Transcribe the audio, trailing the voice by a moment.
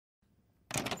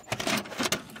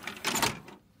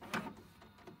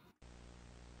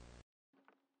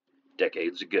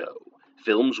decades ago,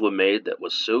 films were made that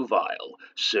were so vile,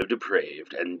 so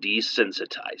depraved, and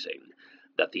desensitizing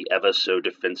that the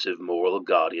ever-so-defensive moral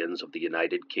guardians of the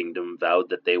United Kingdom vowed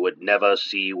that they would never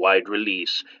see wide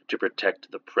release to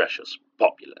protect the precious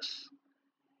populace.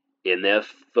 In their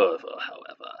fervor,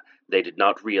 however, they did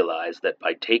not realize that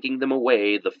by taking them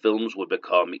away, the films would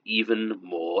become even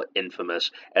more infamous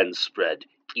and spread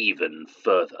even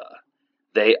further.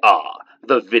 They are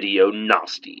the Video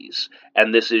Nasties,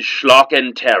 and this is Schlock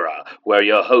and Terror, where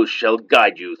your host shall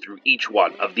guide you through each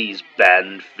one of these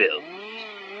banned films.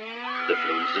 The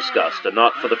films discussed are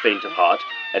not for the faint of heart,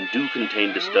 and do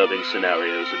contain disturbing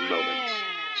scenarios and moments.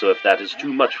 So if that is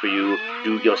too much for you,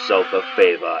 do yourself a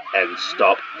favor and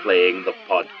stop playing the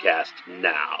podcast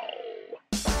now.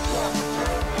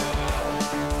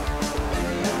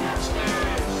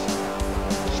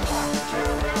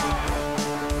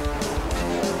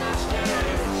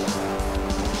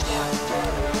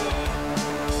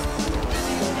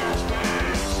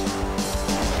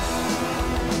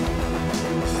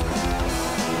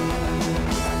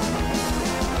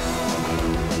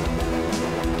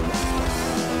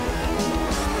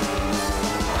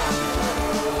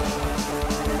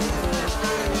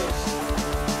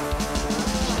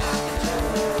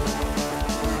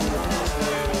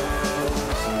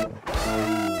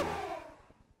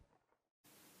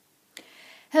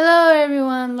 Hello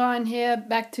everyone, Lauren here,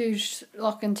 back to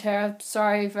Schlock and Terror.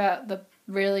 Sorry about the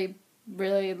really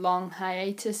long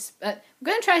hiatus, but I'm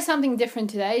going to try something different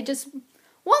today, just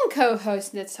one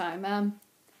co-host this time.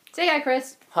 Say hi,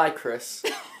 Chris. Hi, Chris.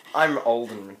 I'm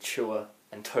old and mature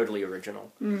and totally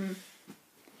original.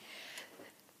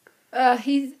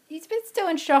 He's been still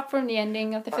in shock from the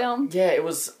ending of the film. Yeah, it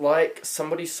was like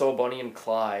somebody saw Bonnie and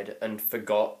Clyde and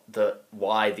forgot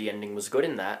why the ending was good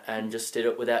in that and just did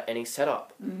it without any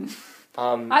setup.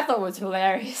 I thought it was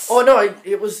hilarious. Oh no,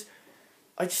 it was.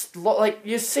 I just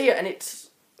you see it and it's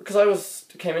because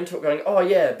I came into it going, oh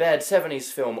yeah, bad 70s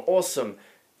film, awesome,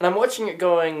 and I'm watching it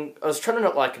going. I was trying to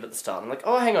not like it at the start. I'm like,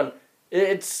 oh hang on,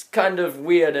 it's kind of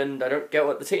weird and I don't get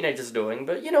what the teenager's doing,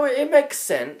 but you know it makes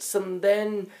sense, and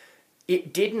then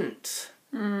it didn't.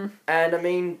 And I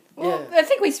mean, well, yeah. I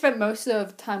think we spent most of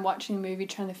the time watching the movie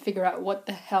trying to figure out what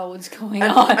the hell was going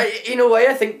on. In a way,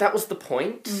 I think that was the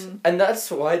point. And that's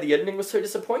why the ending was so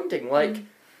disappointing.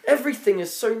 Everything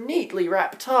is so neatly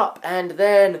wrapped up, and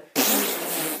then...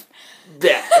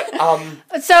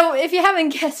 So, if you haven't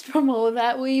guessed from all of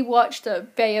that, we watched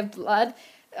Bay of Blood,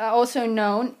 also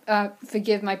known,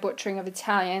 forgive my butchering of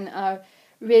Italian,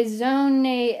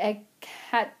 Reazione e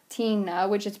Catena,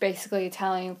 which is basically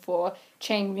Italian for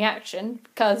chain reaction,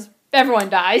 because everyone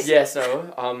dies. Yeah,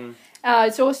 so,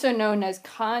 it's also known as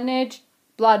Carnage,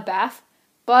 Bloodbath,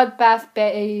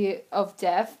 Bay of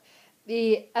Death,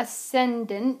 The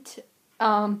Ascendant,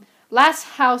 Last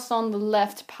House on the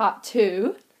Left, Part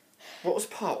 2. What was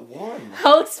Part 1?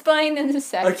 I'll explain in a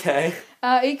second. Okay.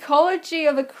 Ecology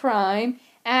of a Crime,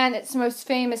 and its most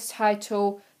famous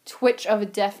title, Twitch of a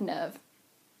Death Nerve.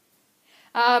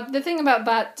 The thing about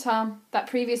that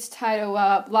previous title,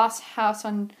 Last House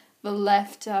on the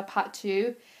Left, Part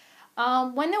 2,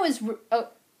 when it was,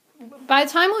 by the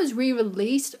time it was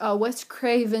re-released, Wes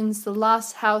Craven's The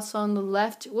Last House on the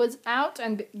Left was out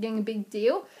and getting a big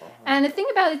deal. And the thing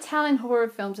about Italian horror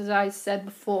films, as I said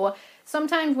before,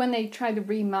 sometimes when they try to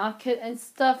remarket and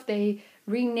stuff, they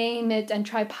rename it and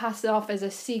try to pass it off as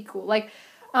a sequel. Like,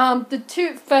 the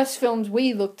two first films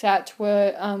we looked at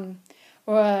were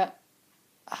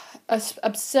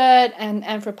Absurd and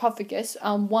Anthropophagus,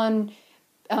 one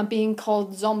being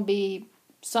called Zombie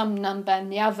Some Number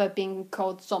and the other being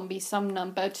called Zombie Some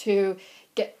Number to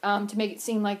make it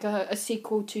seem like a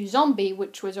sequel to Zombie,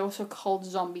 which was also called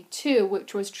Zombie 2,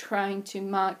 which was trying to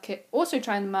market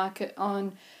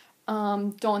on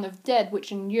Dawn of Dead,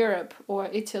 which in Europe or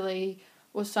Italy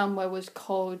or somewhere was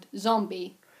called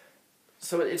Zombie.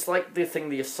 So it's like the thing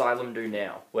the Asylum do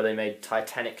now, where they made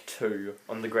Titanic 2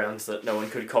 on the grounds that no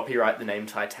one could copyright the name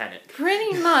Titanic.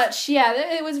 Pretty much, yeah.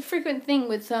 It was a frequent thing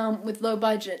with low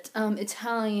budget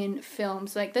Italian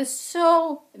films. Like, there's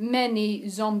so many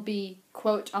zombie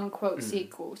quote unquote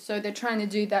sequels, so they're trying to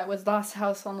do that with Last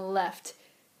House on the Left,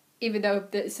 even though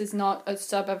this is not a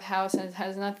suburb house and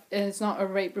it's not a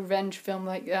rape revenge film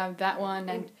like that one.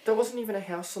 And there wasn't even a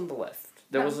house on the left.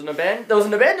 There was an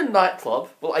abandoned nightclub.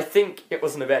 Well, I think it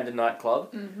was an abandoned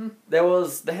nightclub. Mm-hmm. There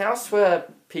was the house where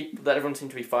that everyone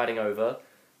seemed to be fighting over,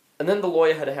 and then the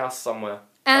lawyer had a house somewhere.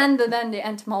 And then the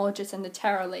entomologist and the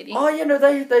tarot lady. Oh yeah, no,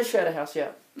 they shared a house. Yeah,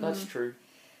 that's true.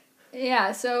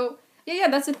 Yeah, so yeah,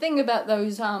 that's the thing about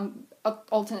those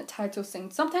alternate title thing.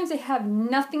 Sometimes they have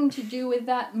nothing to do with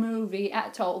that movie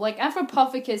at all. Like,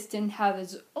 Anthropophagus did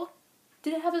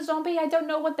it have a zombie? I don't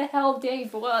know what the hell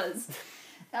Dave was.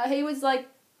 He was like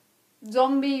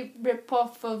zombie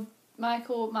ripoff of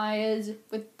Michael Myers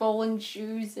with bowling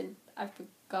shoes, and I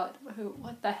forgot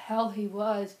what the hell he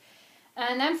was.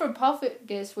 And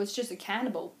Anthropophagus was just a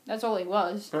cannibal. That's all he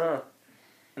was.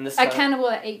 And this a cannibal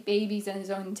that ate babies and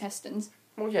his own intestines.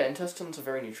 Well, yeah, intestines are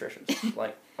very nutritious.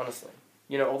 Like, honestly.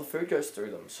 You know, all the food goes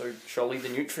through them, so surely the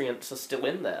nutrients are still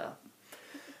in there.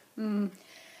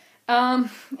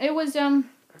 It was, the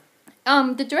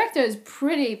director is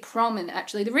pretty prominent,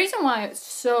 actually. The reason why it's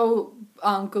so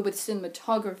good with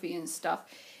cinematography and stuff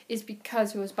is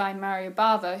because it was by Mario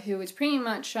Bava, who was pretty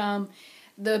much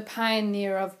the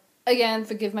pioneer of, again,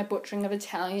 forgive my butchering of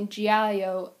Italian,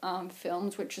 giallo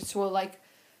films, which are sort of like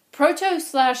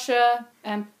proto-slasher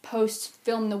and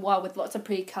post-film noir with lots of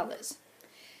pretty colours.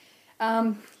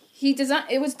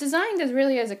 It was designed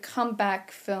as a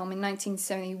comeback film in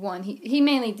 1971. He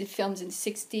mainly did films in the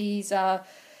 60s,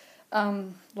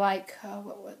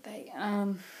 what were they?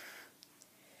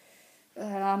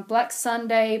 Black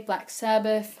Sunday, Black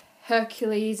Sabbath,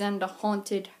 Hercules and the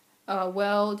Haunted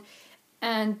World,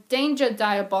 and Danger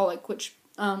Diabolic, which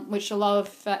a lot of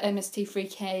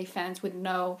MST3K fans would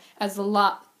know as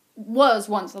was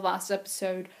once the last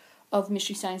episode of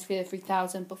Mystery Science Theater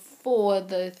 3000 before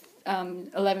the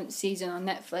 11th season on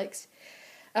Netflix.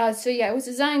 It was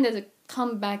designed as a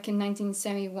comeback in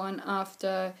 1971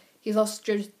 after he lost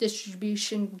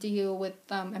distribution deal with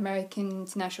American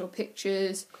International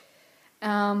Pictures. He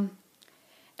was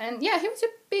a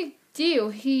big deal.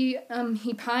 He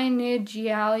pioneered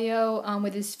giallo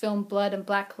with his film Blood and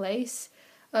Black Lace.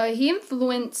 He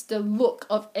influenced the look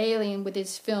of Alien with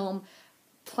his film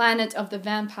Planet of the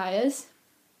Vampires.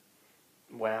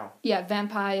 Wow. Yeah,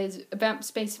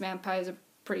 space vampires are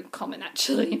pretty common,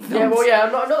 actually, in films. Yeah, well, yeah,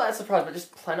 I'm not that surprised, but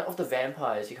just Planet of the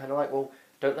Vampires, you're kind of like, well,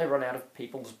 don't they run out of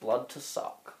people's blood to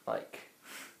suck? Like,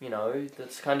 you know,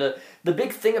 that's kind of... The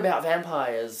big thing about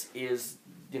vampires is,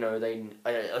 you know,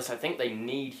 I think they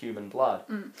need human blood.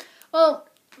 Well,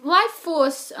 Life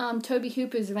Force, Toby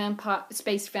Hooper's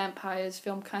Space Vampires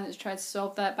film kind of tries to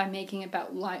solve that by making it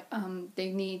about they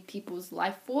need people's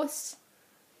life force.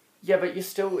 Yeah, but you're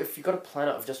still, if you've got a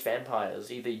planet of just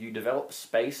vampires, either you develop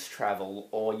space travel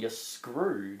or you're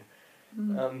screwed.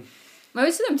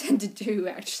 Most of them tend to do,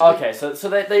 actually. Okay, so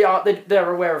they're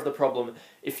aware of the problem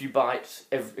if you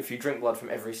drink blood from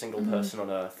every single person on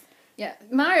Earth. Yeah,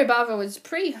 Mario Bava was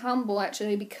pretty humble,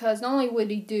 actually, because not only would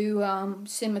he do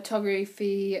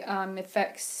cinematography,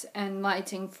 effects, and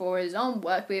lighting for his own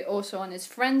work, but also on his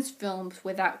friends' films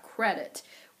without credit,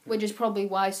 which is probably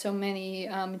why so many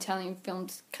Italian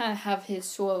films kind of have his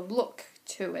sort of look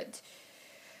to it.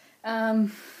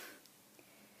 But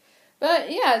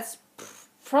yeah, it's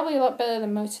probably a lot better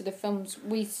than most of the films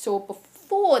we saw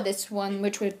before this one,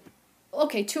 which were...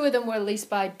 Okay, two of them were released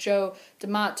by Joe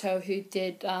D'Amato, who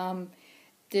did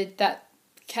that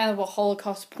cannibal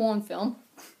Holocaust porn film.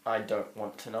 I don't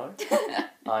want to know.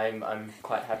 I'm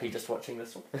quite happy just watching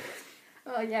this one.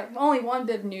 Oh yeah, only one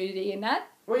bit of nudity in that.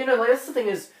 Well, you know, like, that's the thing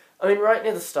is, I mean, right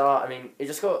near the start, I mean, it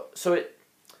just got...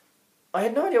 I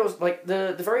had no idea it was... Like,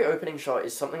 the very opening shot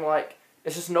is something like...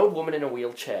 It's just an old woman in a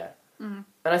wheelchair. And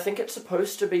I think it's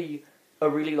supposed to be a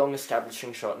really long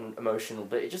establishing shot and emotional,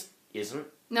 but it just isn't.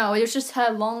 No, it was just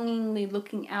her longingly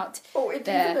looking out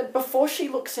there. Even before she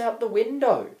looks out the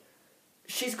window,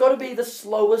 she's got to be the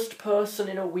slowest person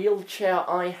in a wheelchair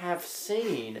I have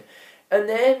seen. And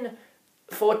then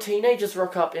 4 teenagers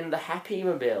rock up in the Happy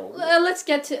Mobile. Let's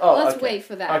get to... let's wait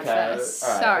for that first.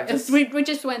 All right, sorry, we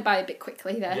just went by a bit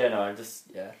quickly there. Yeah, no, I'm just...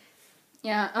 Yeah.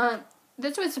 Yeah,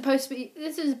 that's what it's supposed to be.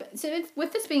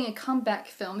 With this being a comeback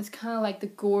film, it's kind of like the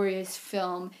goriest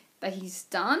film that he's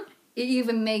done. It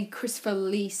even made Christopher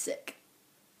Lee sick.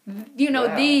 You know,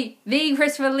 wow. the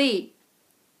Christopher Lee.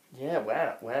 Yeah,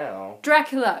 wow.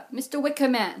 Dracula, Mr. Wicker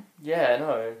Man. Yeah,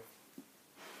 no.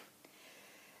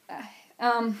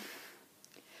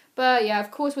 But yeah,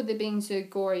 of course, with it being so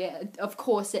gory, of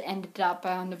course it ended up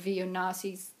on the VO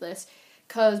Nasties list.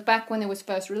 Because back when it was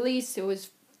first released, it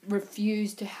was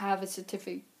refused to have a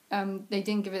certificate. They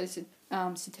didn't give it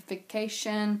a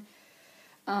certification.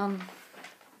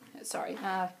 Sorry.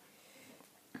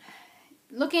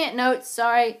 Looking at notes,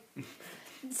 sorry.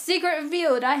 Secret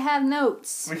revealed, I have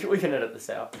notes. We can edit this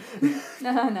out.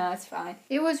 No, it's fine.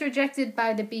 It was rejected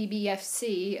by the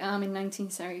BBFC in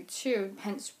 1972,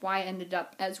 hence why it ended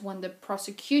up as one of the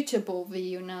prosecutable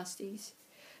VO Nasties.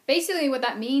 Basically what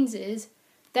that means is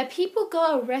that people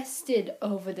got arrested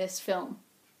over this film.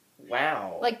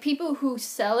 Wow. Like, people who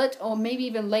sell it, or maybe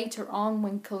even later on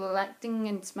when collecting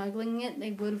and smuggling it,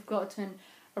 they would have gotten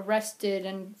arrested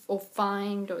or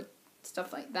fined or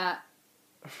stuff like that.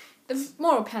 The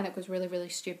moral panic was really, really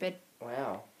stupid.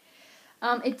 Wow.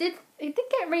 It did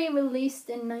get re-released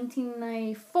in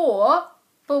 1994,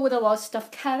 but with a lot of stuff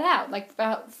cut out, like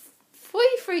about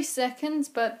 43 seconds.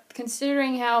 But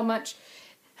considering how much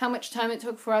time it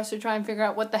took for us to try and figure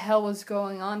out what the hell was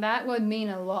going on, that would mean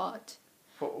a lot.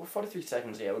 43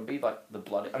 seconds, yeah, would be like the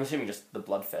blood. I'm assuming just the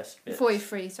bloodfest bit.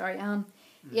 43, sorry.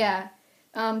 Yeah.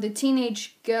 The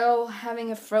teenage girl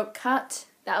having a throat cut,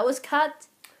 that was cut.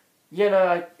 Yeah,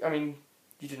 no, I mean,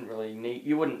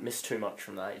 you wouldn't miss too much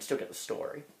from that. You'd still get the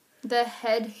story. The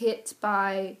head hit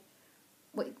by,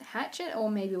 hatchet, or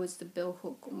maybe it was the bill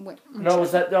hook. No,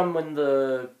 was that when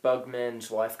the Bugman's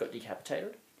wife got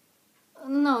decapitated?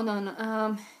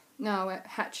 No,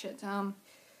 hatchet.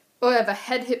 Whatever,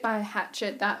 head hit by a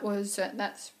hatchet,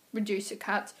 that's reduced to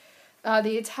cut.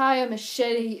 The entire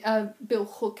machete bill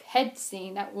hook head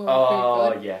scene, that was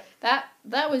pretty good. Yeah.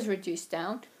 That was reduced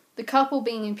down. The couple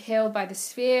being impaled by the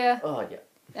sphere. Oh, yeah.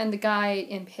 And the guy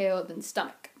impaled in the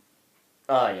stomach.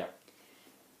 Oh, yeah.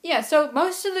 Yeah, so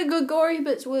most of the good gory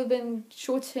bits would have been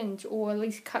shortened or at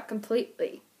least cut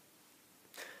completely.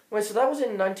 Wait, so that was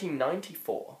in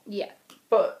 1994? Yeah.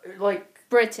 But, like...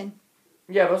 Britain.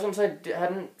 Yeah, but I was going to say,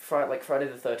 hadn't Friday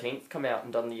the 13th come out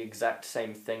and done the exact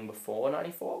same thing before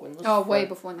 94? Way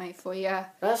before 94, yeah.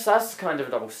 That's kind of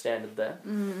a double standard there.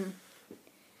 Mm.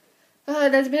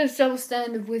 There's a bit of double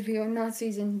standard with your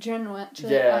Nazis in general,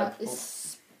 actually. Yeah.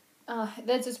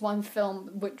 There's this one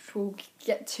film which we'll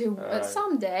get to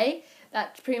someday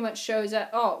that pretty much shows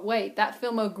that, that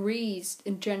film agrees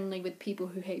generally with people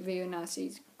who hate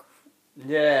neo-Nazis.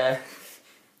 Yeah.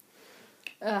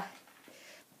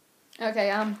 Okay,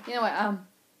 you know what,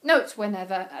 notes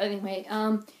whenever. Anyway,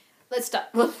 let's start.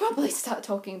 We'll probably start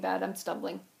talking about I'm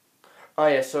stumbling. Oh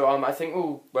yeah, so I think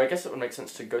I guess it would make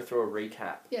sense to go through a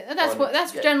recap. Yeah,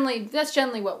 that's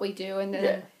generally what we do, and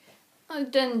then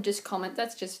then just comment.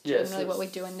 That's just generally what we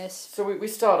do in this. So we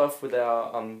start off with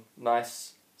our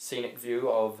nice scenic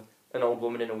view of an old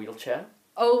woman in a wheelchair.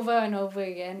 Over and over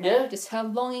again. Yeah. Just her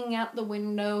longing out the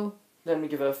window. Then we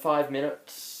give her 5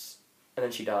 minutes, and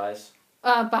then she dies.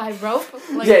 By rope.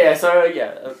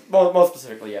 More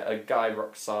specifically, a guy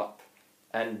rocks up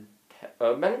and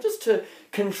manages to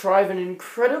contrive an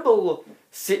incredible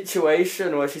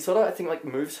situation where she sort of, I think,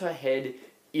 moves her head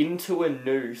into a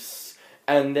noose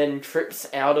and then trips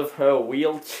out of her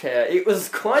wheelchair. It was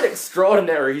quite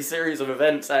extraordinary series of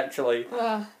events, actually.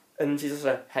 And she's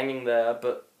just hanging there,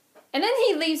 but... And then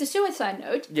he leaves a suicide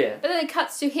note. Yeah. But then it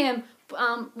cuts to him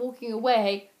walking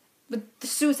away with the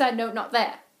suicide note not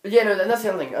there. Yeah, no, that's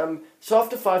the other thing. So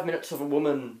after 5 minutes of a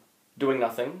woman doing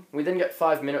nothing, we then get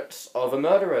 5 minutes of a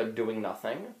murderer doing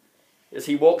nothing, as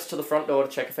he walks to the front door to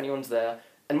check if anyone's there,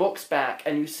 and walks back,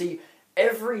 and you see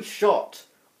every shot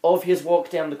of his walk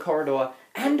down the corridor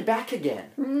and back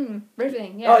again.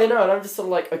 Riveting, yeah. Oh, you know, and I'm just sort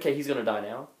of like, okay, he's gonna die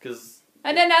now, because...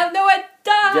 And then out of nowhere,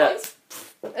 dies!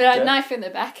 Yeah. Knife in the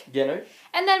back. You know?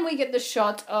 And then we get the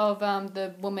shot of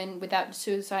the woman without the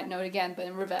suicide note again, but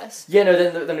in reverse. Yeah,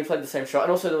 no, then we played the same shot.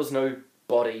 And also there was no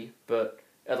body, but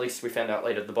at least we found out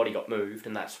later the body got moved,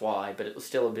 and that's why. But it was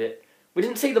still a bit... We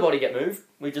didn't see the body get moved.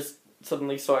 We just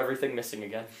suddenly saw everything missing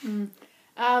again.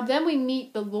 Then we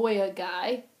meet the lawyer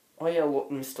guy. Oh yeah,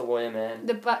 Mr. Lawyer Man.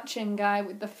 The butt-chin guy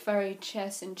with the furry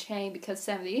chest and chain, because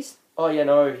 70s. Oh yeah,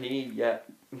 no, I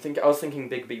was thinking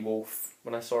Big B Wolf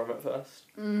when I saw him at first.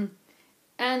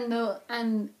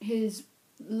 And his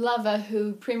lover,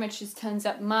 who pretty much just turns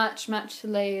up much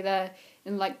later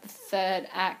in the third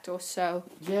act or so.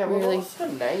 Yeah, what was her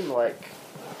name? I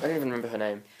don't even remember her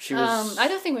name. She was. I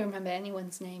don't think we remember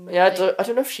anyone's name. Really. Yeah, I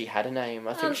don't know if she had a name.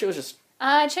 I think she was just.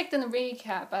 I checked in the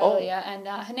recap earlier, and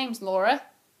her name's Laura.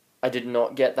 I did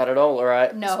not get that at all. All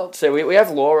right. No. So we have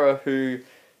Laura, who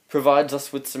provides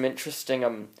us with some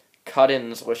interesting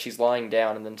cut-ins where she's lying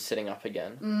down and then sitting up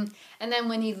again. And then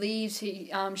when he leaves,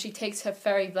 she takes her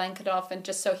furry blanket off, and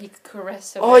just so he could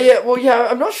caress her. Oh yeah, well yeah,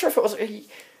 I'm not sure if it was.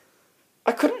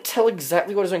 I couldn't tell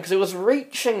exactly what it was doing because it was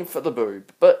reaching for the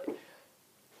boob, but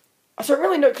I don't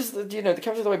really know because the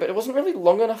camera's the way, but it wasn't really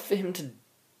long enough for him to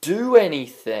do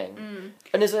anything.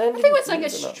 And his end. I think it was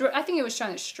I think it was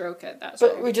trying to stroke it. That's.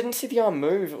 But we didn't see the arm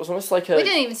move. It was almost like a. We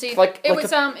didn't even see.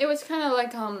 It was kind of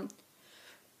like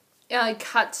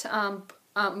cut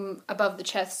above the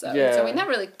chest though. Yeah. So we never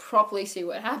really properly see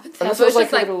what happened. And so it was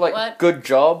like a little what? Good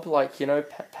job,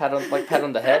 pat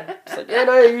on the head. It's like, yeah,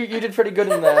 no, you did pretty good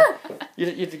in there. You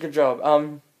did a good job.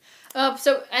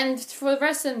 And for the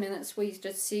rest of the minutes, we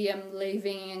just see him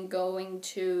leaving and going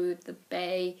to the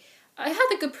bay. I had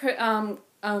a good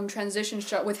transition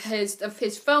shot with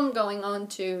his phone going on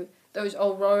to those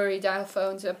old rotary dial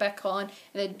phones that back on, and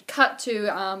then cut to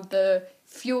the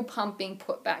fuel pump being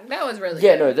put back. That was really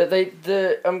good.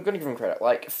 No, I'm gonna give him credit.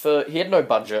 Like, he had no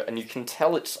budget, and you can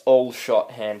tell it's all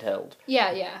shot handheld.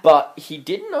 Yeah. But he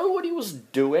didn't know what he was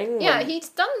doing. Yeah, he's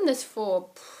done this for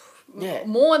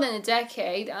more than a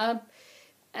decade.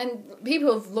 And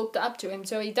people have looked up to him,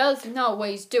 so he does know what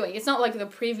he's doing. It's not like the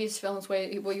previous films where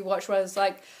you watch where it's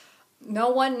like, no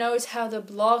one knows how to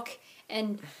block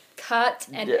and cut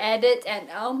and edit and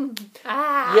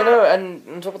and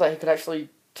on top of that, he could actually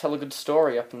tell a good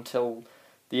story up until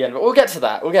the end. But we'll get to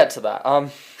that.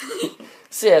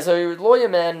 So Lawyer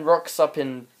Man rocks up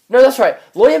in... No, that's right.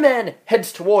 Lawyer Man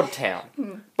heads toward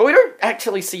town. But we don't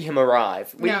actually see him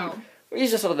arrive. No.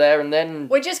 He's just sort of there, and then...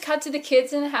 We just cut to the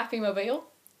kids in a Happy Mobile.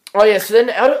 Oh, yeah, so then...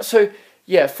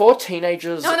 4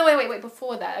 teenagers... No, wait.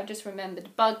 Before that, I've just remembered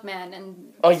Bugman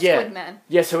and Squidman.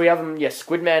 Yeah, so we have them,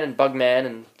 Squidman and Bugman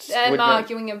and Squidman. And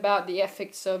arguing about the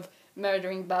ethics of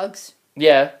murdering bugs.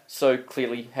 Yeah, so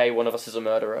clearly, hey, one of us is a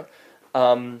murderer.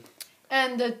 And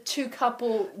the two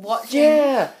couple watching...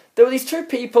 Yeah, there were these two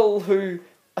people who...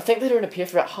 I think they don't appear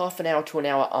for about half an hour to an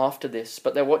hour after this,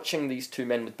 but they're watching these two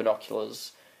men with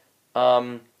binoculars.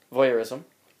 Voyeurism.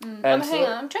 And hang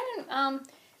on, I'm trying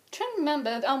to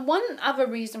remember. One other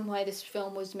reason why this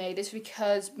film was made is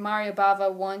because Mario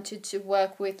Bava wanted to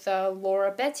work with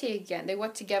Laura Betty again. They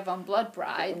worked together on Blood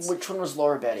Brides. Which one was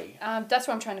Laura Betty? That's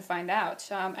what I'm trying to find out.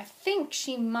 I think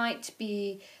she might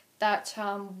be that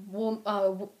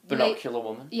binocular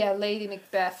woman. Yeah, Lady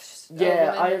Macbeth's.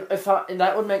 Yeah, and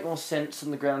that would make more sense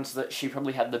on the grounds that she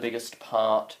probably had the biggest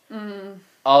part.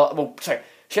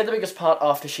 She had the biggest part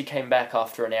after she came back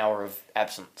after an hour of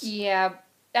absence. Yeah,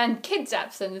 and kids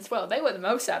absent as well. They were the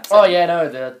most absent. Oh yeah, no,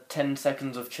 the 10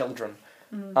 seconds of children.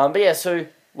 But yeah, so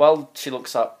while she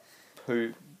looks up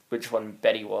which one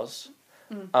Betty was,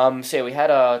 we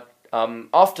had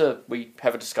after we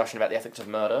have a discussion about the ethics of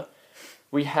murder,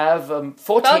 we have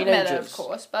 4 bug teenagers. Murder, of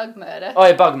course, bug murder. Oh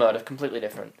yeah, bug murder, completely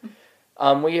different.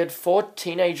 We had 4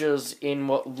 teenagers in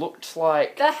what looked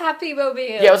like... The Happy Mobile.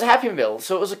 Yeah, it was a Happy Mobile.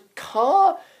 So it was a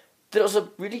car that was a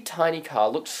really tiny car.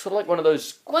 Looked sort of like one of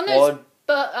those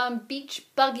beach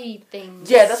buggy things.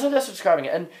 Yeah, that's what I was describing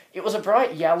it. And it was a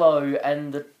bright yellow,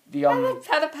 and the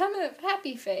had a permanent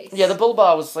happy face. Yeah, the bull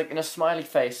bar was like in a smiley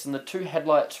face, and the 2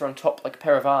 headlights were on top like a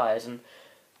pair of eyes, and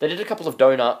they did a couple of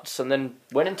donuts, and then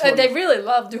went into... They really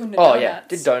loved doing the donuts. Oh yeah,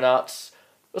 did donuts.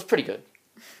 It was pretty good.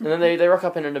 And then they rock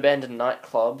up in an abandoned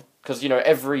nightclub, because,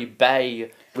 every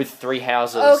bay with 3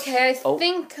 houses... Okay,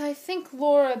 I think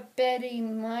Laura Betty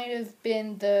might have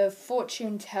been the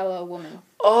fortune teller woman.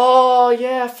 Oh,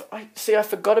 yeah, I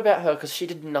forgot about her, because she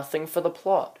did nothing for the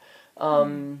plot.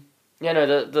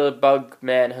 The bug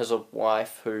man has a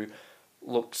wife who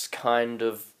looks kind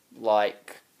of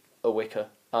like a Wiccan.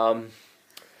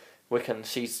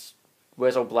 She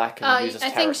wears all black and uses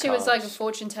tarot cards. I think she was like a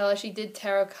fortune teller. She did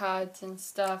tarot cards and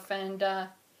stuff. And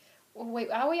wait,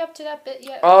 are we up to that bit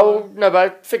yet? Oh no, but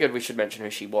I figured we should mention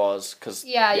who she was because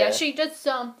yeah. She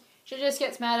just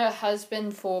gets mad at her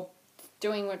husband for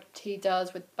doing what he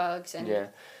does with bugs and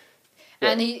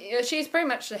and she's pretty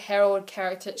much the herald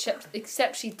character,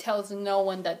 except she tells no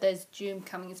one that there's doom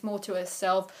coming. It's more to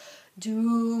herself.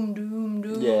 Doom, doom,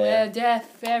 doom,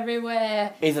 death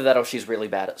everywhere. Either that or she's really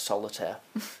bad at solitaire.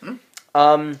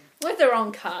 With her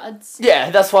own cards.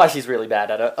 Yeah, that's why she's really bad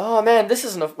at it. Oh man, this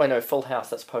isn't Full House,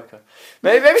 that's poker.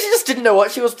 Maybe she just didn't know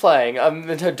what she was playing.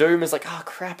 And her doom is like, oh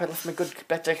crap, I left my good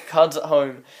deck of cards at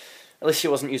home. At least she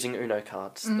wasn't using Uno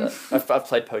cards. I've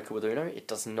played poker with Uno, it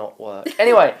does not work.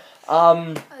 Anyway,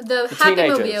 the Happy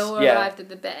Mobile arrived at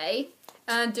the bay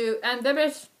and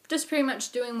they're just pretty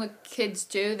much doing what kids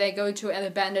do. They go to an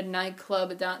abandoned nightclub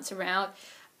and dance around.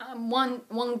 One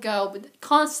girl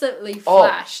constantly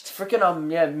flashed.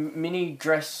 Mini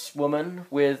dress woman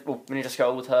mini dress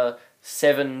girl with her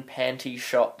 7 panty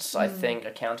shots. I think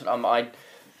I counted.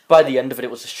 By the end of it,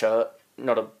 it was a shirt.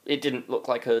 It didn't look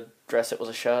like a dress. It was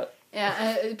a shirt.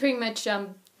 Yeah, it pretty much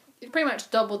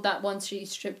doubled that once she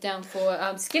stripped down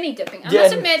for skinny dipping. I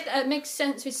must admit, it makes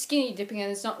sense with skinny dipping, and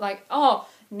it's not like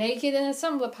naked in a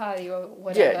slumber party or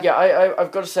whatever. Yeah.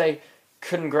 I've got to say,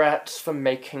 congrats for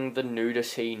making the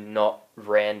nudity not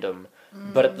random,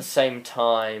 but at the same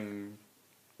time,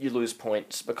 you lose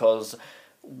points because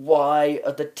why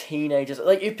are the teenagers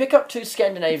you pick up 2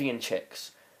 Scandinavian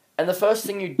chicks, and the first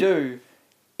thing you do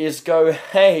is go,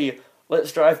 hey,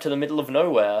 let's drive to the middle of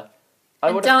nowhere.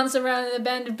 And dance around an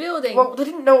abandoned building. Well, they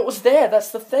didn't know it was there.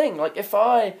 That's the thing. If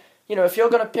I if you're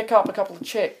gonna pick up a couple of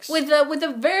chicks with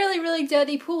a really, really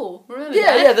dirty pool. Remember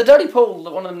Yeah, that? yeah, the dirty pool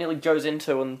that one of them nearly goes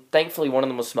into, and thankfully one of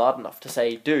them was smart enough to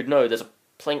say, dude, no, there's a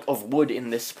plank of wood in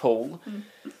this pool.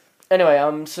 Anyway,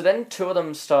 so then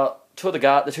the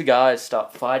two guys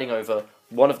start fighting over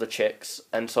one of the chicks,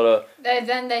 and sort of...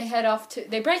 Then they head off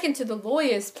they break into the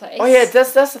lawyer's place. Oh yeah,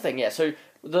 that's the thing, yeah, so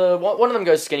one of them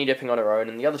goes skinny dipping on her own,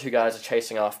 and the other two guys are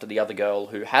chasing after the other girl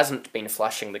who hasn't been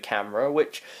flashing the camera,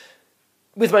 which...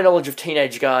 With my knowledge of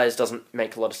teenage guys, doesn't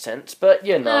make a lot of sense, but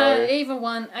either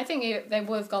one. I think they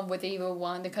would have gone with either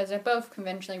one because they're both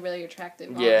conventionally really attractive.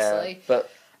 Honestly, but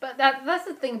that's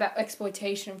the thing about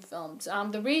exploitation films.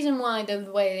 The reason why they're the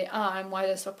way they are and why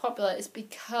they're so popular is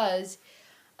because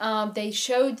they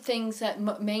showed things that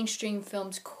mainstream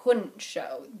films couldn't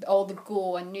show, all the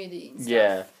gore and nudity and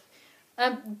stuff.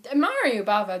 Yeah. Mario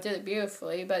Bava did it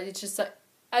beautifully, but it's just like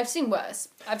I've seen worse.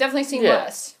 I've definitely seen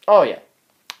worse. Oh yeah,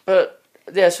 but.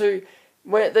 Yeah, so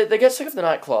when they get sick of the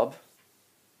nightclub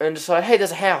and decide, hey,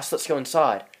 there's a house, let's go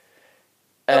inside.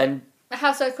 And a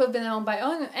house that could have been owned by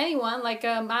anyone, like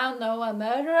I don't know, a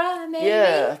murderer maybe.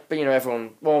 Yeah, but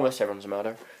almost everyone's a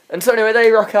murderer. And so anyway,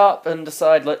 they rock up and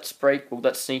decide, let's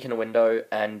sneak in a window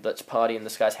and let's party in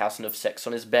this guy's house and have sex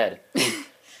on his bed.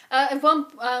 At one,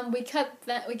 we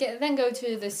then go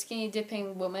to the skinny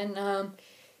dipping woman.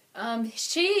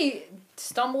 She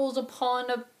stumbles upon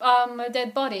a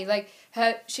dead body. Like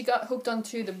she got hooked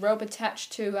onto the rope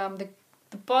attached to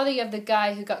the body of the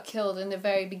guy who got killed in the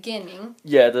very beginning.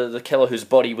 Yeah, the killer whose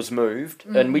body was moved,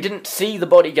 and we didn't see the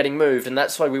body getting moved, and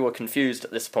that's why we were confused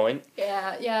at this point.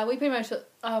 Yeah, we pretty much.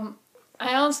 I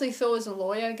honestly thought it was a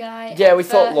lawyer guy. Yeah, we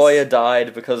thought lawyer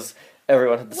died because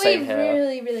everyone had the same hair. We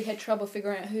really, really had trouble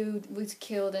figuring out who was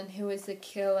killed and who was the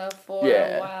killer for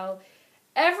a while.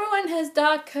 Everyone has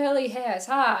dark curly hair. It's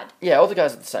hard. Yeah, all the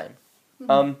guys are the same.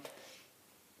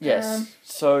 Yes.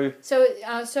 So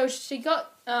she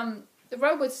got the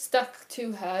rope was stuck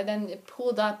to her. Then it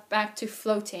pulled up back to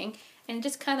floating, and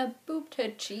just kind of booped her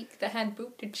cheek. The hand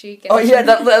booped her cheek. Oh yeah,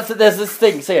 there's this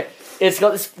thing. So yeah, it's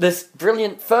got this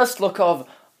brilliant first look of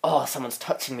someone's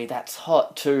touching me. That's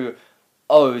hot. To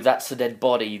that's a dead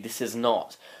body. This is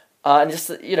not. And just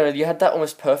you had that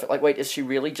almost perfect. Like, wait, is she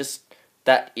really just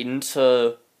that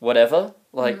into whatever?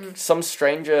 Like, some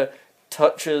stranger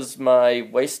touches my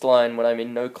waistline when I'm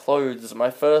in no clothes.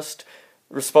 My first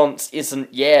response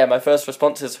isn't, my first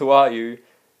response is, who are you?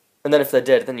 And then if they're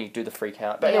dead, then you do the freak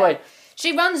out. But anyway.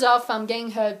 She runs off,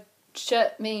 getting her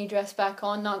mini dress back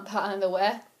on, not her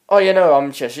underwear. Oh, yeah,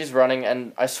 no, she's running,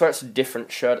 and I swear it's a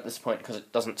different shirt at this point, because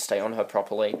it doesn't stay on her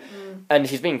properly. And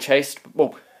she's being chased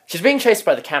by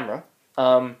the camera.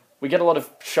 We get a lot of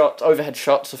overhead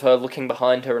shots of her looking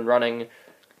behind her and running,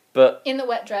 but... In the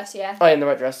wet dress, yeah. Oh, in the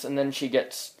wet dress, and then she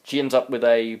ends up with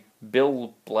a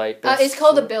bill blade. It's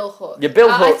called a bill hook. Yeah,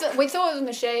 bill hook. We thought it was a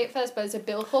machete at first, but it's a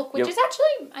bill hook, which is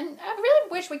actually... I really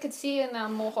wish we could see it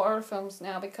in more horror films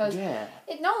now, because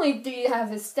it not only do you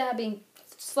have a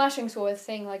slashing sort of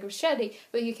thing like a machete,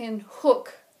 but you can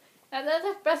hook.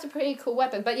 That's a pretty cool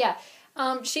weapon, but yeah...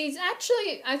 she's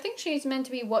actually, I think she's meant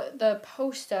to be what the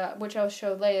poster, which I'll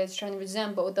show later, is trying to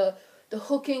resemble, the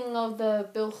hooking of the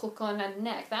bill hook on her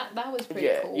neck. That was pretty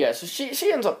cool. Yeah, so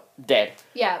she ends up dead.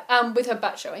 Yeah, with her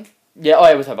butt showing.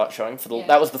 Yeah, with her butt showing.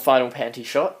 That was the final panty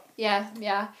shot. Yeah.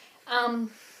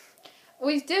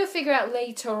 We do figure out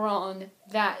later on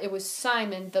that it was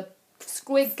Simon, the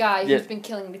squid guy who's been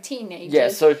killing the teenagers. Yeah,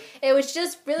 so... It was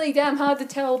just really damn hard to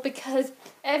tell because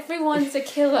everyone's a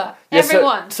killer.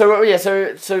 Everyone.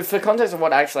 So for context of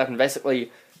what actually happened,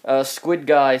 basically, squid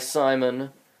guy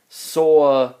Simon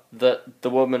saw that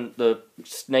the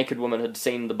naked woman had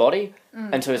seen the body,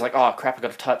 and so he's like, oh crap, I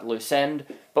gotta tie up the loose end.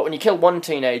 But when you kill one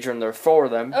teenager and there are 4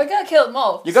 of them... Oh, you gotta kill them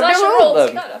all. You gotta kill all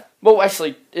of them. Well,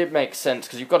 actually, it makes sense,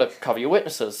 because you've got to cover your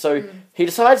witnesses. So he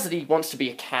decides that he wants to be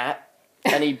a cat,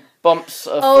 and he bumps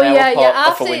a flower pot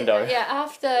off a window.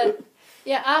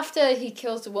 After he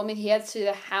kills the woman, he heads to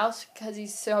the house because he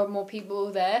saw more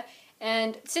people there.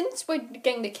 And since we're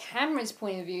getting the camera's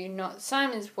point of view, not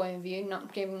Simon's point of view,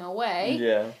 not giving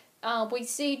away, we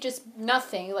see just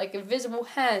nothing, like a visible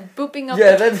hand booping up.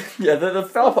 The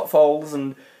flower pot falls,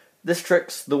 and this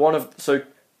tricks so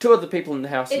 2 of the people in the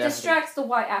house. It distracts the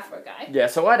white Afro guy. Yeah,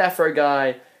 so white Afro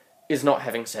guy is not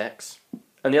having sex.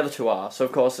 And the other 2 are. So,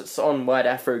 of course, it's on White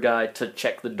Afro Guy to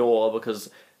check the door, because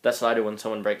that's what I do when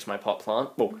someone breaks my pot plant.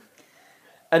 Well,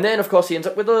 and then, of course, he ends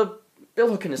up with a bill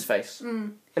hook in his face.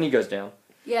 And he goes down.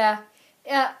 Yeah.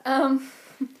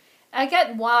 I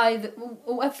get why...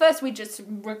 At first, we just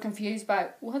were confused by,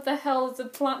 what the hell is the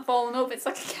plant falling over? It's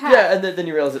like a cat. Yeah, and then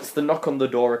you realise it's the knock on the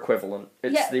door equivalent.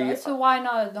 So why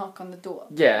not a knock on the door?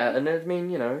 Yeah, and I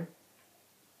mean,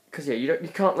 Because you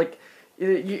can't like,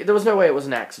 there was no way it was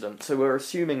an accident, so we're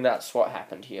assuming that's what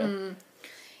happened here.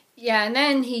 Yeah, and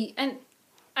then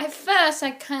at first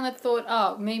I kind of thought,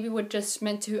 oh, maybe we're just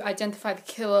meant to identify the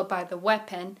killer by the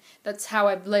weapon. That's how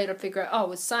I later figured out, oh, it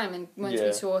was Simon once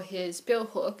we saw his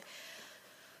billhook.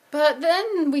 But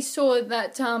then we saw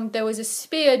that there was a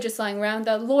spear just lying around.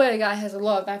 The lawyer guy has a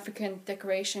lot of African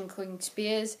decoration, including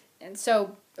spears. And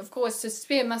so, of course, the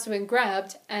spear must have been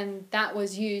grabbed, and that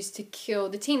was used to kill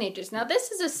the teenagers. Now,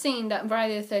 this is a scene that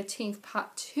Friday the 13th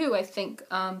Part 2, I think,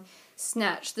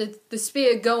 snatched. The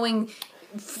spear going,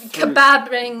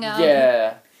 kebabbing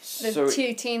the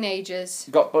two teenagers.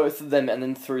 Got both of them and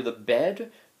then through the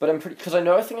bed. But I'm pretty... Because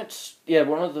I think it's... Yeah,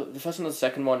 one of the first and the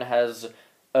second one has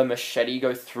a machete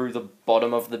go through the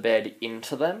bottom of the bed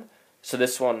into them. So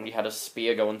this one, you had a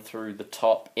spear going through the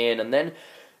top in, and then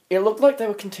it looked like they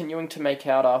were continuing to make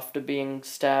out after being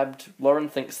stabbed. Lauren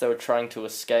thinks they were trying to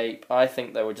escape. I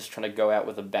think they were just trying to go out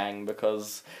with a bang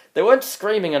because they weren't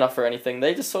screaming enough or anything.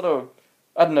 They just sort of...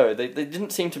 I don't know, they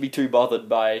didn't seem to be too bothered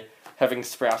by having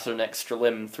sprouted an extra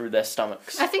limb through their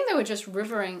stomachs. I think they were just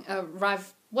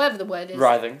whatever the word is.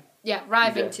 Writhing. Yeah,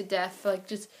 writhing to death, like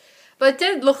just... But it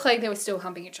did look like they were still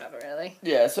humping each other, really.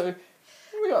 Yeah, so... And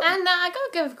I gotta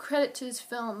give credit to this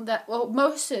film that, well,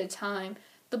 most of the time,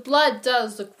 the blood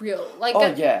does look real.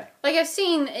 Like, yeah. Like I've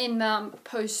seen in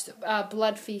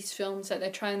post-Blood Feast films that they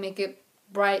try and make it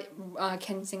bright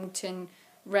Kensington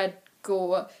red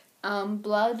gore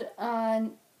blood. But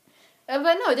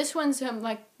no, this one's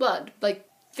like blood, like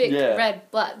thick red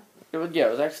blood. It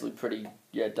was actually pretty...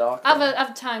 Yeah, dark.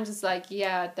 Other times it's like,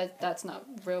 that's not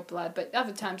real blood, but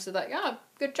other times it's like, oh,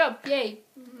 good job, yay.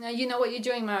 You know what you're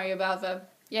doing, Mario Bava.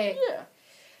 Yay. Yeah.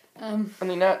 I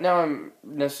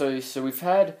mean, so we've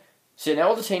had... So now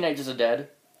all the teenagers are dead.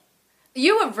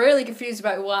 You were really confused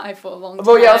about why for a long time.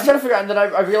 Well, yeah, I was trying to figure out, and then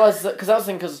I realised that...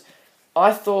 Because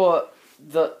I thought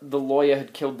that the lawyer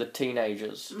had killed the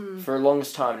teenagers for the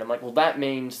longest time, and I'm like, well, that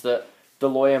means that the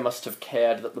lawyer must have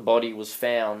cared that the body was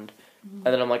found. And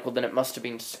then I'm like, well, then it must have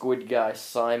been Squid Guy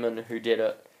Simon who did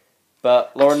it.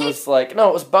 But Lauren was like, no,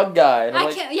 it was Bug Guy. And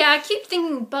I keep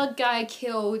thinking Bug Guy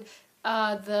killed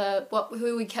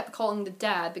who we kept calling the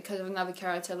dad because of another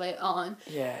character later on.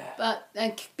 Yeah. But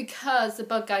because the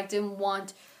Bug Guy didn't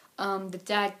want the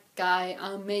dad guy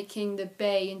making the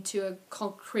bay into a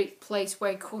concrete place where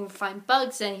he couldn't find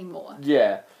bugs anymore.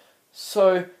 Yeah.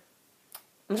 So,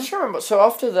 I'm just trying to remember. So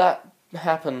after that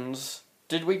happens,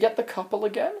 did we get the couple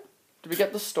again? Did we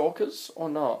get the stalkers or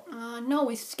not? No,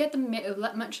 we get them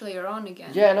much later on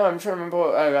again. Yeah, no, I'm trying to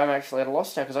remember. I'm actually at a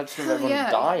loss now because I just remember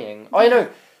everyone dying. Oh, I know.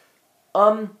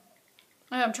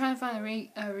 I'm trying to find a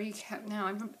recap now.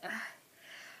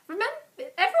 Remember,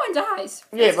 everyone dies.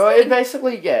 Yeah, but it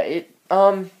basically,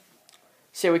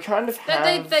 so we kind of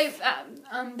have...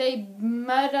 They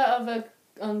murder of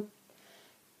a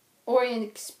Orient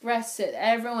Express it.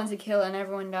 Everyone's a killer and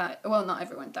everyone dies. Well, not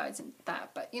everyone dies in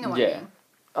that, but you know what I mean.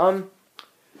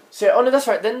 So, no, that's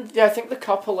right. Then, I think the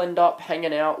couple end up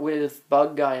hanging out with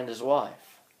Bug Guy and his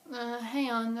wife.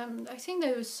 Hang on. I think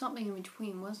there was something in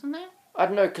between, wasn't there? I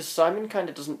don't know, because Simon kind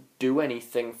of doesn't do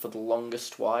anything for the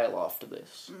longest while after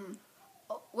this.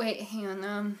 Oh, wait, hang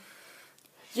on.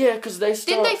 Yeah, because they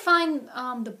start... Didn't they find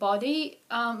the body?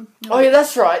 No. Oh, yeah,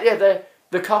 that's right. Yeah,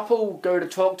 the couple go to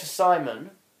talk to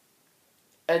Simon,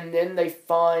 and then they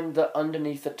find that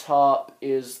underneath the tarp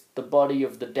is the body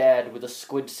of the dad with a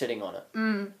squid sitting on it.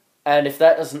 And if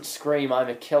that doesn't scream, I'm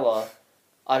a killer,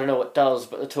 I don't know what does,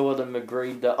 but the two of them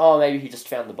agreed that, oh, maybe he just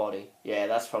found the body. Yeah,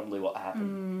 that's probably what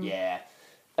happened. Yeah.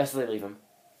 And so they leave him.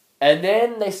 And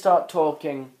then they start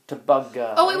talking to Bug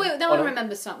Guy. Oh, wait, now I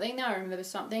remember something. Who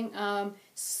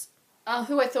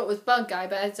I thought was Bug Guy,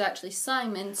 but it's actually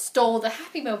Simon, stole the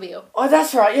Happy Mobile. Oh,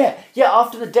 that's right, yeah. Yeah,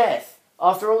 after the death.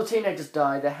 After all the teenagers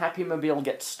die, the Happy Mobile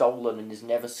gets stolen and is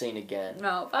never seen again.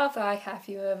 No, bye-bye,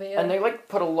 Happy Mobile. And they,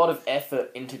 put a lot of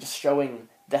effort into just showing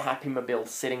the Happy Mobile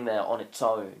sitting there on its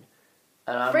own.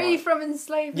 And I'm free from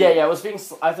enslavement. Yeah,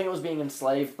 I think it was being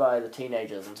enslaved by the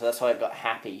teenagers, and so that's why it got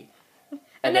happy.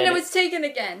 And then it was taken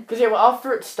again. Because,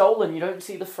 after it's stolen, you don't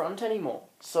see the front anymore.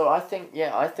 So I think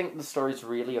the story's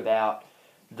really about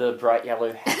the bright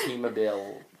yellow Happy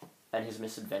Mobile and his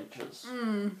misadventures.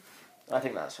 I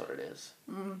think that's what it is.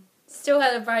 Still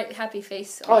had a bright, happy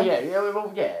face. Oh, yeah,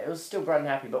 it was still bright and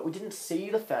happy, but we didn't see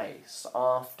the face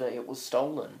after it was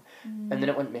stolen. And then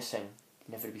it went missing,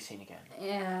 never to be seen again.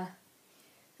 Yeah.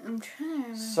 I'm trying to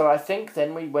remember. So I think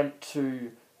then we went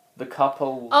to the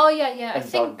couple. Oh, yeah. I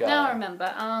think, now I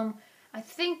remember. I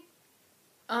think,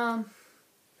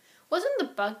 wasn't the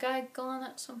Bug Guy gone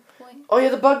at some point? Oh, yeah,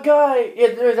 the Bug Guy,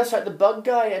 no, that's right, the Bug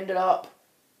Guy ended up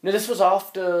No, this was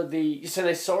after the... So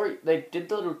they did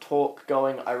the little talk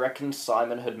going, I reckon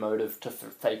Simon had motive to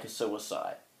fake a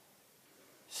suicide.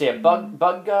 So yeah,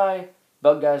 Bug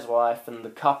Guy's wife, and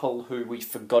the couple who we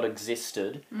forgot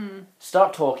existed,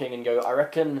 start talking and go, I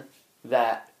reckon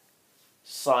that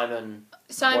Simon's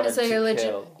a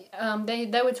kill.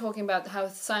 They were talking about how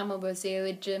Simon was the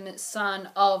illegitimate son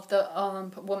of the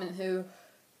woman who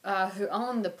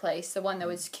owned the place, the one that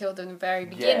was killed in the very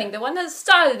beginning, the one that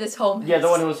started this whole mess. Yeah, the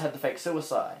one who had the fake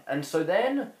suicide. And so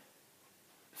then,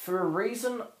 for a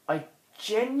reason I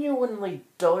genuinely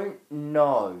don't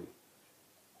know,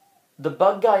 the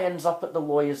Bug Guy ends up at the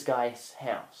lawyer's guy's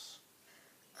house.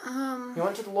 He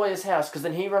went to the lawyer's house because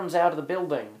then he runs out of the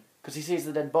building because he sees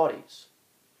the dead bodies.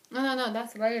 No,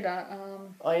 that's later.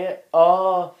 Oh yeah.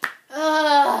 Oh.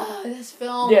 This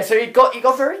film. Yeah, so it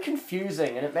got very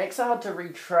confusing, and it makes it hard to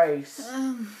retrace.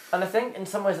 And I think in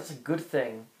some ways that's a good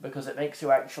thing because it makes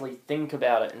you actually think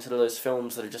about it instead of those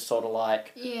films that are just sort of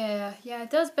like. Yeah, it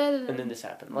does better than. And then this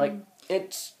happened. Like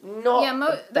it's not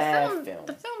a bad film.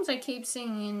 The films I keep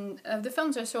seeing in the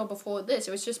films I saw before this,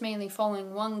 it was just mainly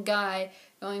following one guy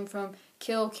going from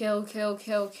kill.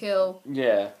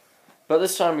 Yeah, but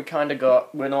this time we kind of got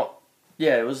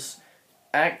it was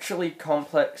actually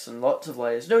complex and lots of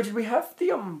layers. No, did we have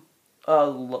the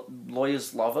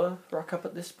lawyer's lover rock up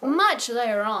at this point? Much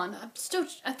later on.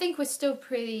 I think we're still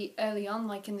pretty early on,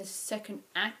 like in the second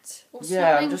act or something.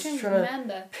 Yeah, I'm just trying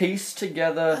to piece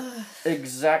together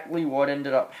exactly what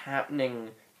ended up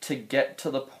happening to get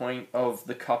to the point of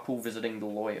the couple visiting the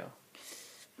lawyer.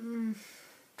 No,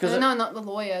 not the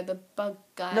lawyer, the bug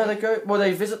guy. No,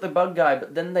 they visit the bug guy,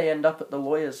 but then they end up at the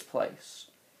lawyer's place.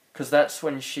 Because that's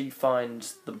when she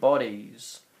finds the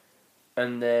bodies,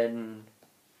 and then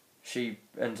she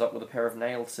ends up with a pair of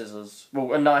nail scissors.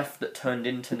 Well, a knife that turned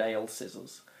into nail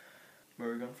scissors. Where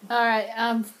are we going from?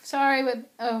 Alright, sorry,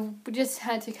 we just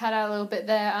had to cut out a little bit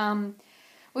there.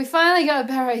 We finally got a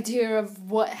better idea of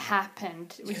what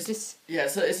happened. It's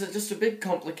just a big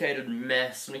complicated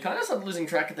mess, and we kind of started losing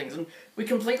track of things, and we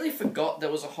completely forgot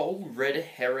there was a whole red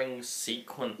herring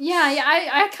sequence. Yeah,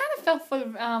 I kind of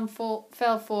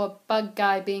fell for Bug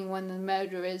Guy being one of the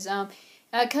murderers,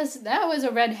 because that was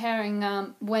a red herring,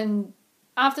 when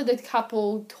after the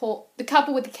couple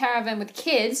with the caravan with the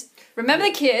kids, remember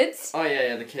the kids? Oh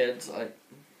yeah, the kids,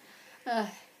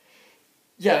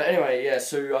 Yeah, anyway, yeah,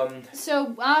 so...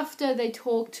 So, after they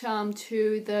talked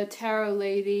to the tarot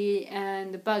lady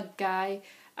and the bug guy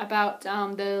about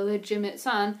the legitimate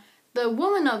son, the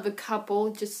woman of the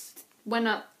couple just went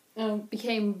up,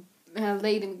 became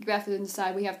Lady Macbeth and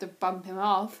decided we have to bump him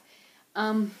off.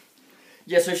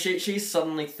 Yeah, so she's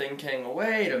suddenly thinking,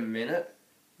 wait a minute,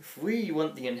 if we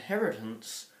want the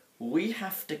inheritance, we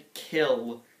have to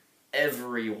kill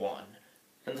everyone.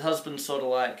 And the husband's sort of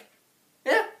like,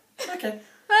 yeah, okay.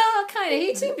 Well, kind of.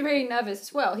 He seemed very nervous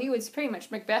as well. He was pretty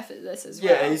much Macbeth at this as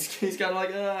well. Yeah, he's kind of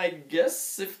like, I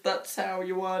guess if that's how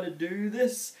you want to do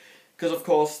this. Because, of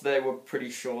course, they were pretty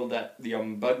sure that the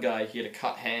bug guy, he had a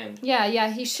cut hand. Yeah,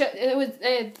 he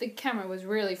the camera was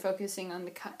really focusing on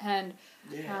the cut hand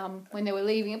when they were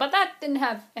leaving. But that didn't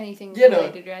have anything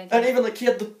related or anything. And even, he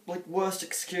had the, worst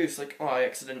excuse. I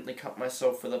accidentally cut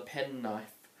myself with a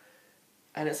penknife.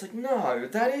 And it's like, no,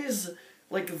 that is,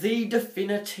 the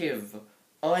definitive...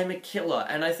 I'm a killer,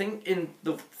 and I think in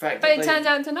the fact But it turns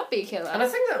out to not be a killer. And I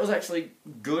think that was actually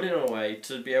good in a way,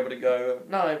 to be able to go,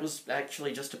 no, it was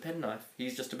actually just a penknife.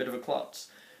 He's just a bit of a klutz.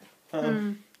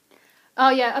 Oh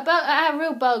yeah, a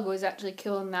real bug was actually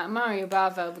killing that. Mario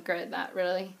Bava regretted that,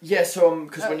 really. Yeah, so,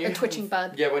 because when you... A twitching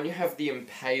bug. Yeah, when you have the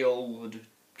impaled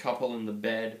couple in the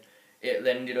bed, it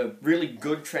then did a really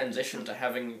good transition to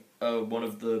having one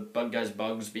of the bug guy's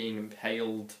bugs being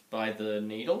impaled by the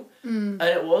needle. And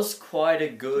it was quite a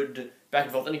good back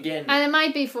and forth. And again... And it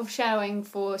might be foreshadowing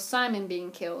for Simon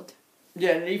being killed.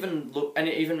 Yeah, and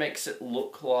it even makes it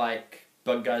look like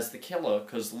Bug Guy's the killer,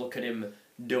 because look at him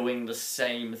doing the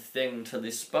same thing to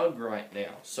this bug right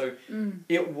now. So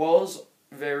it was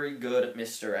very good at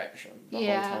misdirection the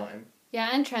whole time.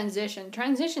 Yeah, and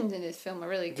transitions in this film are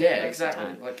really good. Yeah,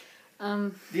 exactly.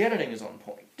 The editing is on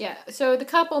point. Yeah, so the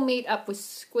couple meet up with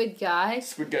Squid Guy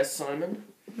Simon.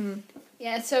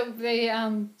 Yeah, so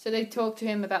they talk to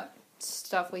him about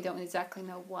stuff we don't exactly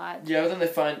know what. Yeah, but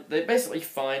then they basically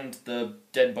find the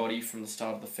dead body from the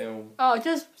start of the film. Oh,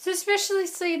 just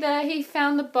suspiciously that he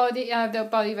found the body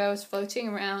that was floating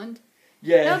around.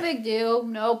 Yeah. No big deal.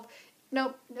 Nope.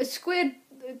 The squid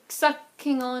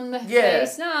sucking on the Yeah.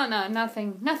 face. No,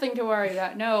 nothing to worry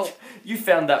about. No. You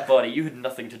found that body. You had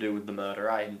nothing to do with the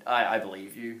murder. I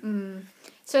believe you.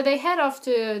 So they head off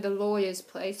to the lawyer's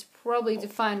place, probably to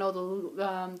find all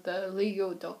the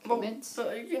legal documents. Well,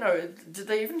 but, did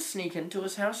they even sneak into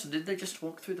his house, or did they just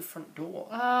walk through the front door?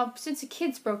 Since the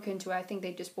kids broke into it, I think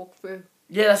they just walked through.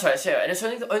 Yeah, that's right. So, and it's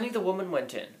only the woman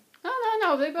went in.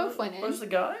 No, they both went in. Was the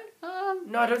guy?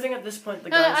 No, I don't think at this point the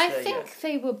guy's I there think yet.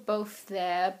 they were both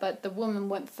there, but the woman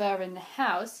went further in the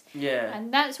house. Yeah.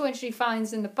 And that's when she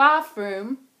finds in the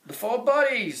bathroom. The 4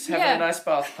 bodies having a nice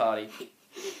bath party.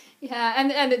 Yeah,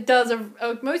 and it does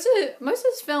most of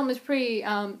this film is pretty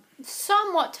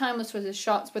somewhat timeless with the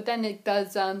shots, but then it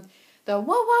does the wah wah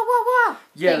wah wah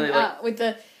thing, with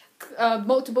the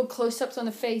multiple close-ups on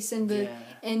the face and the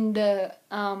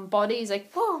bodies,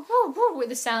 like whoa whoa whoa, with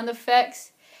the sound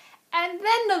effects, and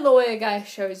then the lawyer guy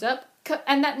shows up,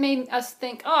 and that made us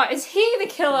think, oh, is he the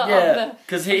killer of the?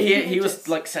 Because he was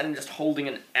like standing just holding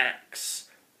an axe,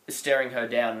 staring her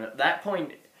down, and at that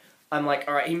point, I'm like,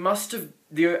 all right, he must have.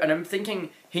 And I'm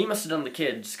thinking he must have done the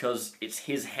kids because it's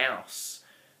his house.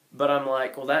 But I'm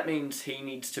like, well, that means he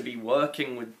needs to be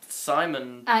working with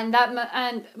Simon.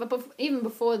 But even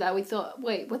before that, we thought,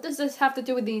 wait, what does this have to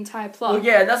do with the entire plot? Well,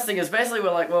 yeah, and that's the thing is basically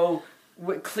we're like, well,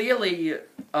 clearly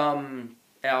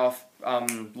our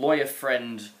lawyer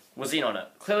friend was in on it.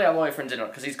 Clearly our lawyer friend's in on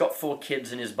it because he's got 4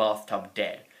 kids in his bathtub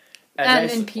dead.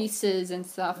 And in pieces and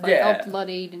stuff, like all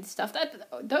bloodied and stuff.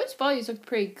 Those bodies looked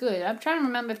pretty good. I'm trying to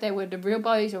remember if they were the real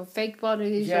bodies or fake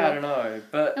bodies. Yeah, I don't know,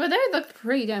 but they looked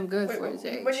pretty damn good for his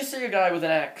age. When you see a guy with an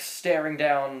axe staring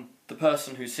down the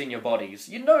person who's seen your bodies,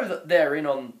 you know that they're in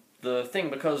on the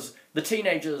thing because the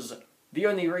teenagers, the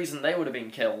only reason they would have been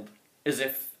killed is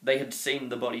if they had seen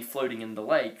the body floating in the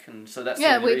lake, and so that's the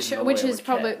only reason the lawyer would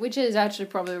care. Which is actually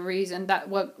probably the reason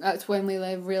that's when we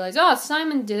realized, oh,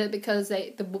 Simon did it because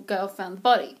the girl found the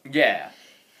body. Yeah.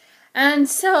 And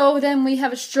so then we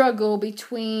have a struggle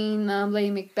between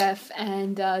Lady Macbeth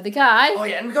and the guy. Oh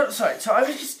yeah, and we got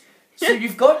so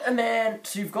you've got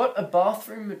a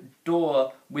bathroom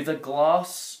door with a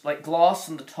glass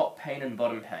on the top pane and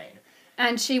bottom pane.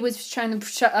 And she was trying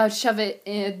to shove it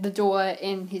in the door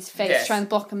in his face, trying to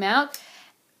block him out.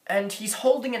 And he's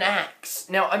holding an axe.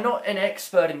 Now, I'm not an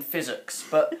expert in physics,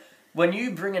 but when you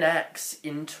bring an axe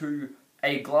into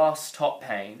a glass top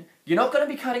pane, you're not going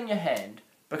to be cutting your hand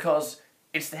because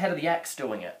it's the head of the axe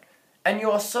doing it. And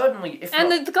you're certainly...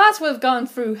 the glass would have gone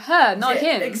through her, not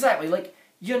him. Exactly. Like,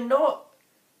 you're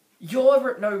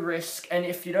at no risk, and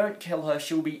if you don't kill her,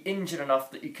 she'll be injured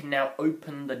enough that you can now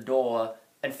open the door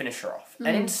and finish her off.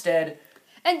 And instead...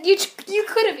 And you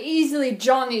could have easily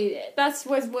Johnny'd it. That's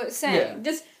what we're saying. Yeah.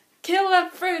 Just kill her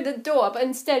through the door, but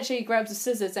instead she grabs the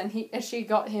scissors and she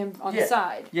got him on the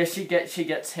side. Yeah, she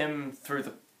gets him through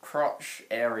the crotch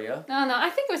area. No, I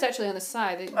think it was actually on the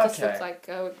side. It just looked like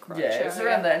a crotch area. Yeah, it was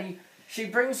around there. And she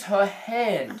brings her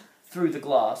hand through the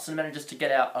glass and manages to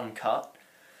get out uncut.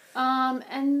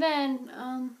 And then,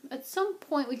 at some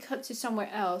point we cut to somewhere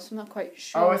else. I'm not quite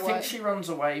sure. Oh, I think she runs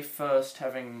away first,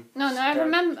 having... No, I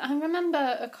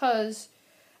remember because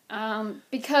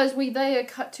we later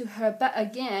cut to her back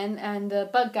again, and the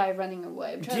bug guy running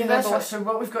away. That's right. So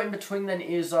what we've got in between then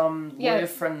is, lawyer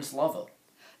friend's lover.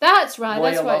 That's right,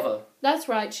 lawyer lover. That's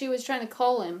right, she was trying to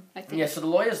call him, I think. Yeah, so the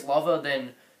lawyer's lover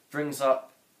then brings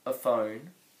up a phone,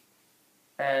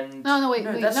 and...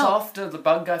 That's after the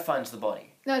bug guy finds the body.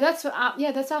 No, that's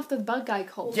after the bug guy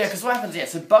calls. Yeah, because what happens? Yeah,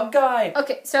 so bug guy.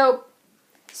 Okay,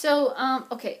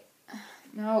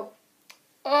 no.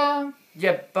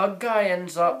 Yeah, bug guy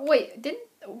ends up. Wait,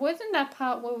 wasn't that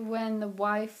part when the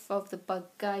wife of the bug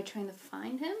guy trying to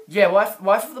find him? Yeah,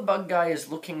 wife of the bug guy is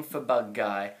looking for bug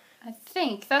guy. I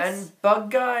think that's. And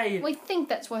bug guy. We think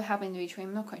that's what happened between.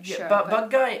 I'm not quite sure. But bug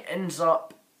guy ends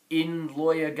up in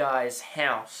lawyer guy's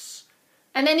house.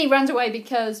 And then he runs away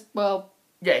because, well.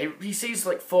 Yeah, he sees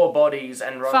 4 bodies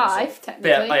and runs... 5, technically.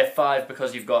 Yeah, 5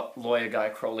 because you've got lawyer guy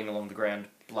crawling along the ground,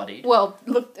 bloodied. Well,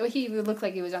 he looked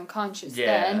like he was unconscious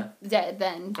then. Dead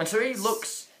then. And so he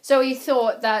looks... So he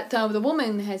thought that the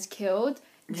woman has killed,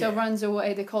 so runs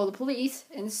away to call the police,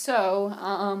 and so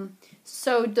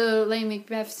the Lady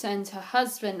Macbeth sends her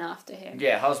husband after him.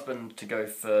 Yeah, husband to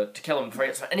kill him before he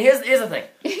gets... And here's the thing.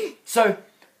 So,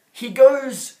 he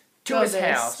goes to his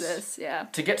house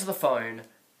to get to the phone...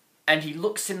 And he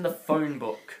looks in the phone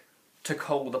book to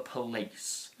call the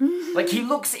police. He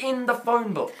looks in the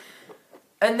phone book.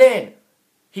 And then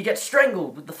he gets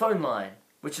strangled with the phone line,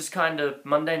 which is kind of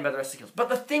mundane by the rest of the kills. But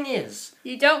the thing is...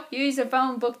 You don't use a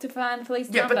phone book to find police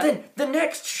number. Yeah, but then the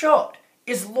next shot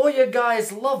is lawyer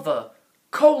guy's lover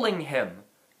calling him.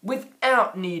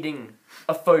 without needing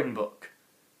a phone book.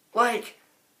 Like,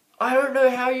 I don't know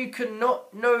how you could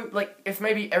not know, like, if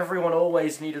maybe everyone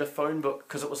always needed a phone book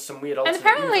because it was some weird alternate And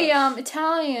apparently, universe.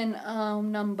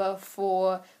 Italian number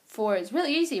for is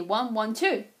really easy,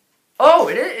 112. Oh,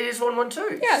 it is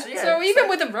 112. Yeah, so even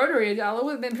with a rotary dial, it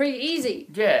would have been pretty easy.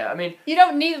 Yeah, I mean... You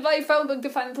don't need a bloody phone book to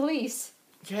find the police.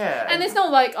 Yeah. And it's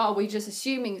not like, oh, we're just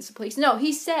assuming it's the police. No,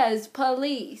 he says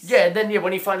police. Yeah, and then,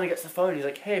 when he finally gets the phone, he's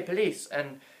like, hey, police.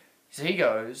 And so he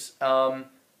goes,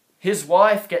 his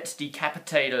wife gets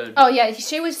decapitated. Oh, yeah,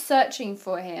 she was searching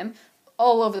for him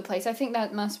all over the place. I think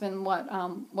that must have been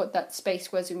what that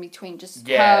space was in between, just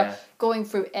her going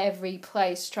through every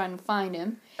place trying to find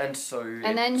him. And so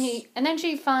and then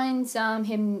she finds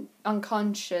him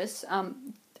unconscious.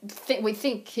 We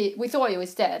thought he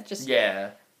was dead. Just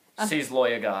sees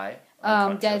lawyer guy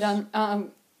dead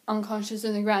unconscious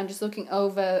on the ground, just looking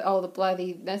over all the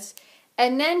bloodiness.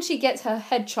 And then she gets her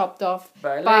head chopped off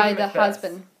by the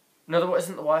husband. No,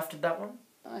 isn't the wife did that one?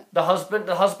 The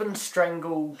husband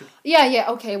strangled. Yeah.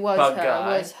 Okay,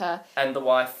 was her. And the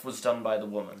wife was done by the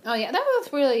woman. Oh yeah, that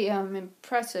was really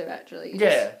impressive actually.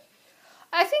 Yeah.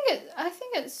 I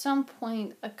think at some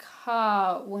point a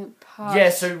car went past. Yeah,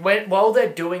 so while they're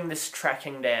doing this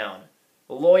tracking down,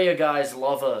 the lawyer guy's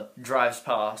lover drives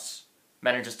past,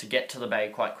 manages to get to the bay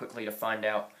quite quickly to find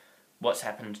out what's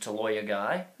happened to lawyer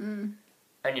guy. Mm.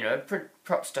 And,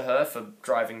 props to her for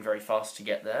driving very fast to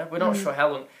get there. We're not sure how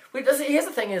long... Here's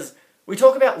the thing is, we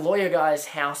talk about lawyer guy's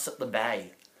house at the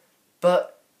bay,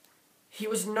 but he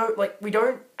was we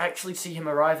don't actually see him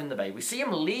arrive in the bay. We see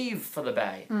him leave for the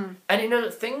bay. Mm. And in a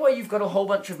thing where you've got a whole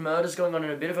bunch of murders going on in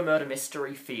a bit of a murder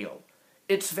mystery feel,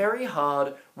 it's very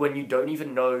hard when you don't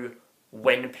even know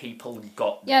when people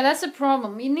got there. Yeah, that's the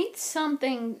problem. You need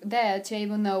something there to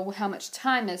even know how much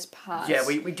time has passed. Yeah,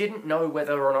 we didn't know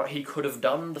whether or not he could have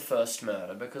done the first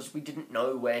murder because we didn't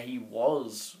know where he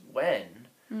was when.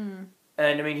 Mm.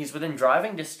 And, I mean, he's within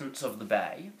driving distance of the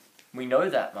bay. We know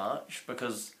that much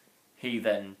because he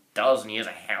then does, and he has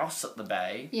a house at the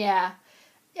bay. Yeah.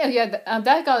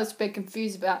 That got us a bit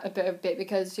confused about a bit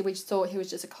because we thought he was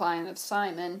just a client of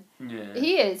Simon. Yeah.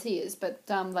 He is, but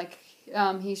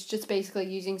he's just basically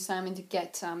using Simon to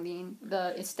get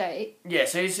the estate. Yeah,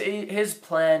 so his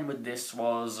plan with this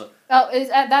was...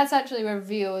 That's actually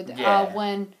revealed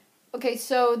when... Okay,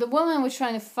 so the woman was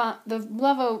trying to find... The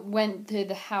lover went to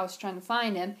the house trying to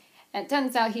find him, and it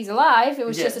turns out he's alive. It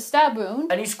was just a stab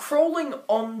wound. And he's crawling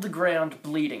on the ground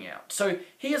bleeding out. So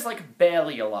he is,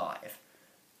 barely alive.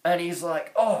 And he's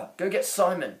like, oh, go get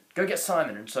Simon.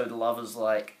 And so the lover's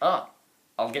like,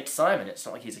 I'll get Simon. It's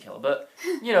not like he's a killer. But,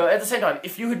 at the same time,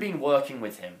 if you had been working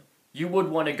with him, you would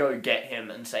want to go get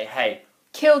him and say, hey,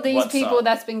 kill these people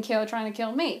that's been trying to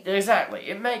kill me. Exactly.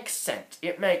 It makes sense.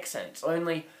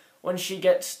 Only when she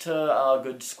gets to our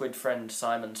good squid friend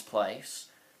Simon's place,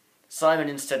 Simon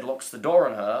instead locks the door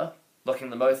on her, locking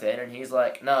them both in, and he's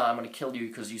like, nah, I'm going to kill you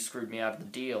because you screwed me out of the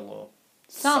deal, or...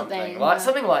 Something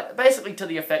like basically to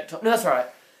the effect of, no, that's right.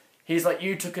 He's like,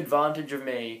 you took advantage of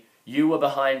me, you were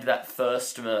behind that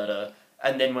first murder,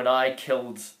 and then when I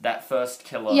killed that first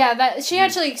killer... Yeah, she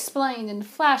actually explained in the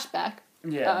flashback,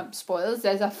 spoilers,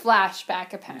 there's a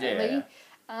flashback apparently,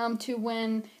 to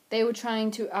when they were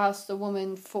trying to ask the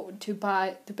woman to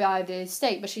buy the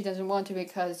estate, but she doesn't want to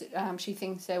because she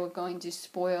thinks they were going to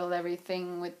spoil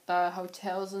everything with the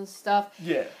hotels and stuff.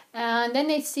 Yeah. And then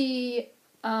they see...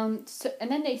 and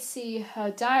then they see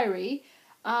her diary,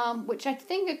 which I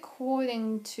think,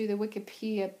 according to the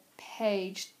Wikipedia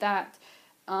page, that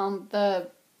the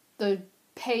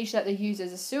page that they use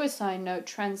as a suicide note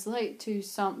translate to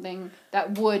something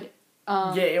that would...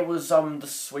 it was the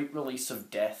sweet release of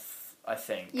death, I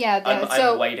think. Yeah,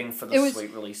 I'm waiting for the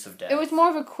sweet release of death. It was more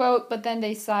of a quote, but then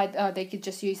they decided they could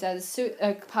just use that as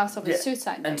a pass off as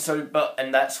suicide note.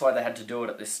 And that's why they had to do it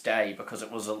at this day, because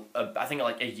it was I think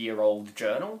a year-old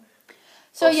journal.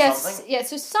 So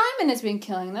so Simon has been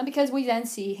killing them because we then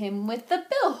see him with the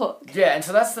billhook. Yeah, and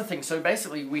so that's the thing. So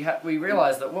basically, we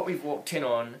realise that what we've walked in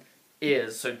on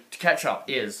is, so to catch up,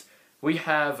 is we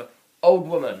have old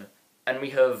woman and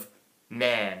we have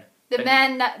man.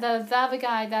 The other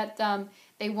guy that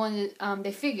they wanted,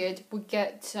 they figured would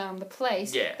get the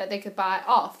place that they could buy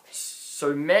off.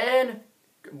 So man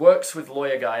works with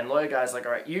lawyer guy, and lawyer guy's like,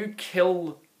 all right, you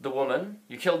kill the woman,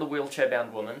 you kill the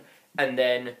wheelchair-bound woman, and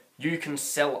then you can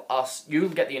sell us, you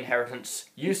get the inheritance,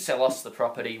 you sell us the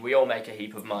property, we all make a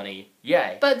heap of money,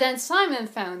 yay. But then Simon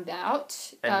found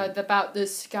out about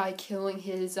this guy killing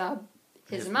his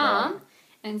mom,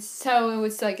 and so it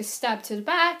was like a stab to the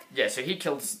back. Yeah, so he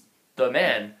kills the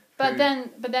man. But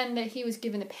then he was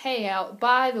given a payout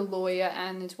by the lawyer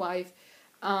and his wife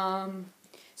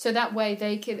So that way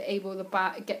they could able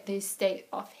to get the estate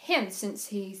off him since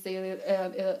he's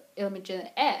the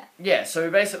illegitimate heir. Yeah,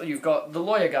 so basically you've got the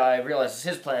lawyer guy realises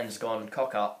his plan's gone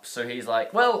cock up, so he's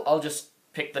like, well, I'll just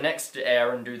pick the next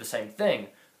heir and do the same thing.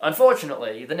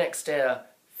 Unfortunately, the next heir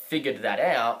figured that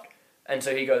out, and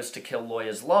so he goes to kill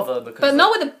lawyer's lover because... But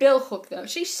not with a bill hook, though.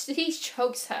 He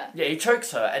chokes her. Yeah, he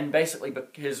chokes her, and basically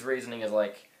his reasoning is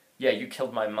like, yeah, you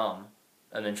killed my mum,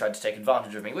 and then tried to take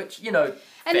advantage of me, which, you know,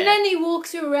 And fair. then he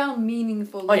walks around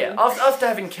meaningfully. Oh yeah, after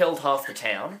having killed half the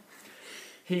town,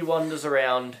 he wanders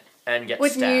around and gets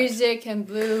with stabbed. music and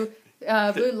blue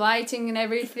lighting and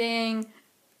everything.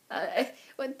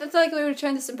 That's like we were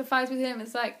trying to sympathize with him.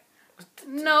 It's like,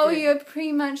 no, you're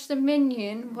pretty much the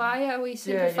minion. Why are we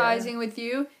sympathizing with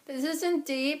you? This isn't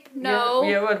deep. No.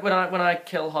 Yeah, when I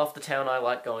kill half the town, I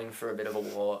like going for a bit of a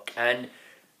walk, and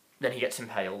then he gets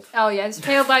impaled. Oh yeah, it's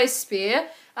impaled by a spear.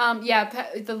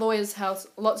 The lawyer's house,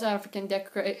 lots of African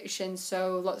decorations,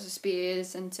 so lots of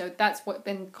spears, and so that's what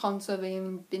been constantly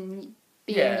being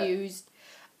used.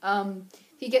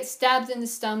 He gets stabbed in the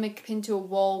stomach, pinned to a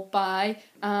wall by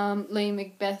Lady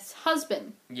Macbeth's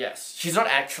husband. Yes. She's not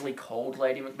actually called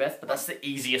Lady Macbeth, but that's the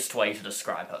easiest way to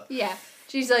describe her. Yeah.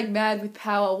 She's like mad with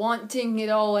power, wanting it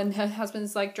all, and her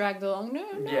husband's like dragged along.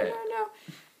 No.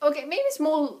 Okay, maybe it's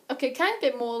more, kind of a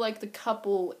bit more like the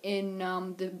couple in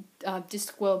the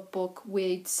Discworld book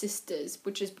Weird Sisters,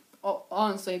 which is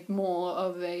honestly more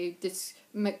of a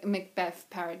Macbeth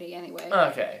parody anyway.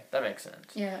 Okay, that makes sense.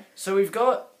 Yeah. So we've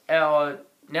got our...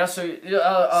 Now, so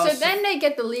then they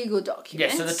get the legal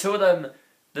documents. Yeah, so the two of them,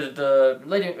 the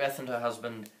Lady Macbeth and her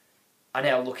husband, are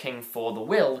now looking for the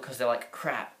will, because they're like,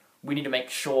 crap, we need to make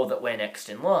sure that we're next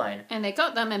in line. And they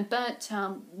got them and burnt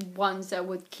ones that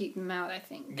would keep them out, I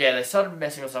think. Yeah, they started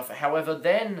messing with stuff. However,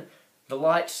 then the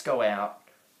lights go out,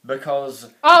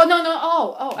 because... Oh, no.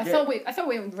 I thought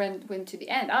we went to the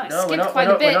end. I skipped quite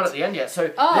a bit. We're not at the end yet. So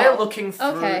they're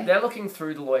looking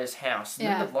through the lawyer's house, and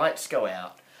then the lights go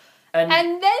out. And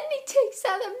then he takes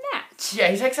out a match. Yeah,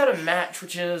 he takes out a match,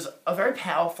 which is a very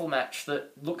powerful match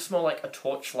that looks more like a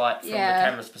torchlight from the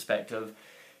camera's perspective.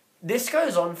 This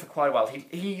goes on for quite a while.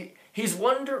 He's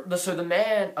wondering... So the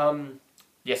man...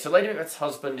 so Lady Macbeth's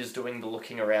husband is doing the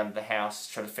looking around the house,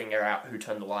 trying to figure out who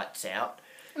turned the lights out.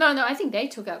 No, I think they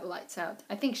took out the lights out.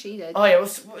 I think she did. Oh, yeah,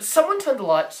 someone turned the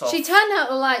lights off. She turned out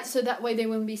the lights so that way they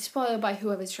wouldn't be spoiled by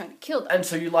whoever's trying to kill them. And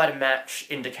so you light a match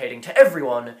indicating to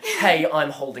everyone, hey, I'm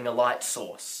holding a light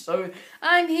source. So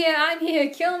I'm here,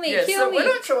 kill me. We're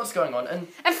not sure what's going on. And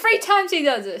 3 times he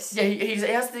does this. Yeah, he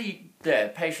has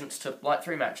the patience to light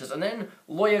 3 matches. And then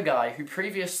lawyer guy, who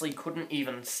previously couldn't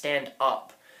even stand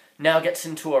up, now gets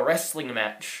into a wrestling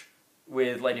match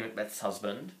with Lady Macbeth's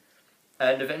husband.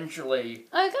 And eventually...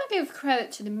 I gotta give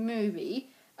credit to the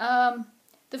movie. The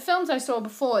films I saw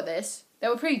before this, they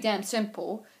were pretty damn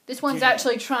simple. This one's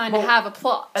actually trying to have a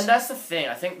plot. And that's the thing.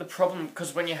 I think the problem...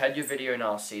 Because when you had your video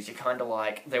Nasties, you're kind of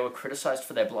like... They were criticised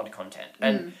for their blood content.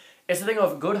 And it's the thing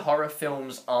of good horror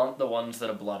films aren't the ones that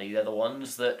are bloody. They're the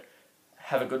ones that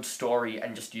have a good story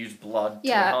and just use blood to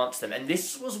enhance them. And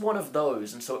this was one of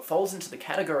those, and so it falls into the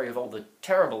category of all the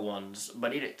terrible ones,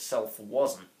 but it itself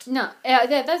wasn't. No,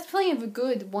 there's plenty of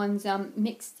good ones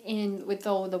mixed in with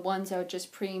all the ones that are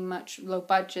just pretty much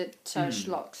low-budget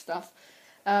schlock stuff.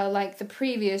 Like the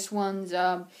previous ones,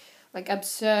 like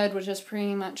Absurd, was just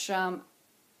pretty much a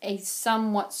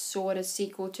somewhat sort of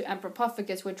sequel to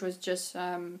Anthropophagus, which was just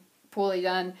poorly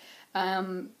done.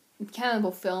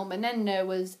 Cannibal film, and then there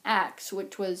was Axe,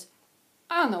 which was,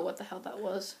 I don't know what the hell that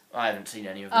was. I haven't seen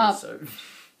any of these, so...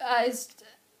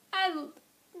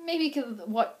 Maybe because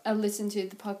I listened to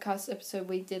the podcast episode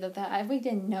we did of that. We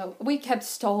didn't know. We kept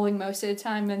stalling most of the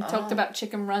time and talked about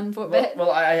Chicken Run for a bit. Well,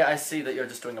 I see that you're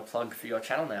just doing a plug for your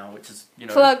channel now, which is,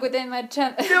 Plug within my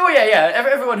channel. Oh, yeah.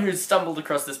 Everyone who's stumbled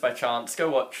across this by chance,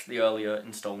 go watch the earlier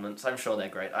installments. I'm sure they're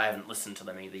great. I haven't listened to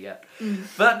them either yet.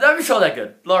 But I'm sure they're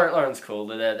good. Lauren's cool.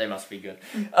 They must be good.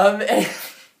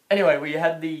 Anyway, we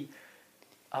had the...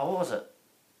 what was it?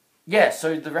 Yeah,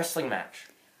 so the wrestling match.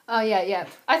 Oh yeah.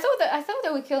 I thought they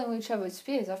were killing each other with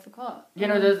spears. I forgot.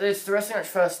 There's the wrestling match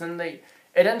first, and then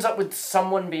it ends up with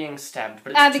someone being stabbed.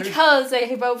 But it's because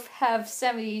they both have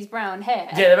 70s brown hair.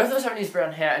 Yeah, they both have 70s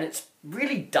brown hair, and it's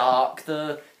really dark.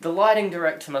 The lighting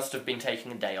director must have been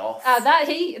taking a day off.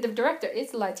 The director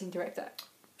is the lighting director.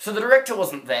 So the director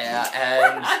wasn't there,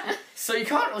 and so you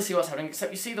can't really see what's happening,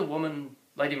 except you see the woman,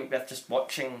 Lady Macbeth, just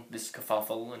watching this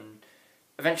kerfuffle, and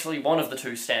eventually one of the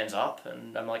two stands up,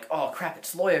 and I'm like, oh crap,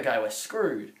 it's lawyer guy, we're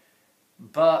screwed.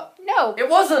 But no, it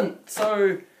wasn't,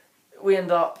 so we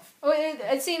end up... Well,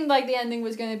 it seemed like the ending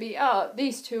was going to be,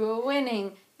 these two are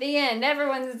winning. The end,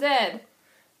 everyone's dead.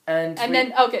 And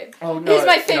then, okay. Oh, no. Here's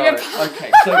my favorite no. part.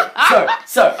 Okay,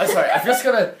 so, I'm sorry. I've just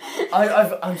got to...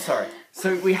 I'm sorry.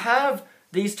 So we have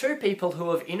these two people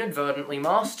who have inadvertently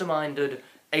masterminded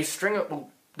a string of... Well,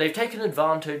 they've taken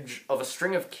advantage of a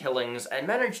string of killings and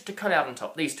managed to come out on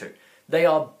top. These two. They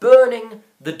are burning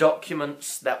the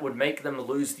documents that would make them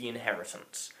lose the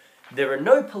inheritance. There are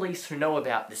no police who know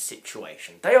about this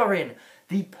situation. They are in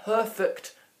the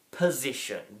perfect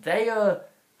position. They are,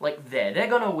 like, there. They're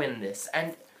gonna win this.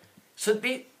 And so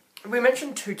we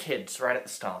mentioned two kids right at the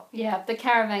start. Yeah, the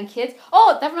caravan kids.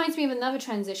 Oh, that reminds me of another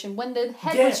transition. When the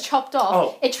head was chopped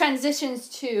off, it transitions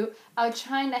to a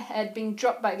China head being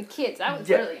dropped by the kids. That was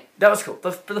brilliant. That was cool.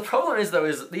 But the problem is, though,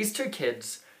 is that these two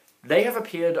kids, they have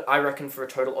appeared, I reckon, for a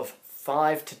total of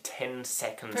 5 to 10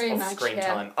 seconds of screen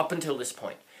time up until this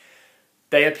point.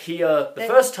 They appear the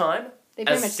first time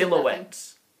as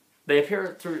silhouettes. They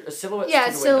appear through silhouettes.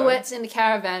 Yeah, silhouettes in the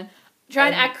caravan.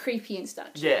 Trying to act creepy and stuff.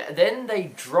 Yeah, then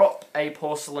they drop a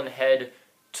porcelain head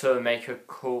to make a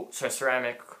cool... So,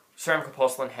 ceramic or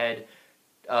porcelain head,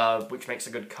 which makes a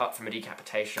good cut from a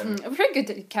decapitation. A pretty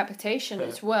good decapitation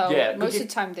as well. Yeah. Most of the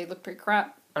time they look pretty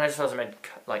crap. And I just realized I made,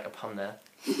 like, a pun there.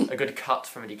 A good cut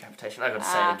from a decapitation. I've got to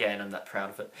say it again, I'm that proud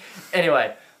of it.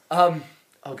 Anyway, oh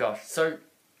gosh, so...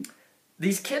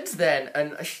 These kids then,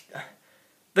 and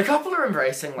the couple are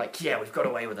embracing, like, yeah, we've got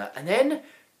away with that. And then...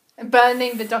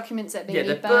 Burning the documents that they need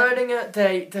they're back. burning it,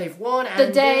 they've won, and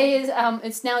the day is,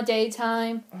 it's now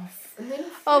daytime.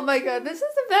 Oh my god, this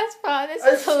is the best part. This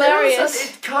is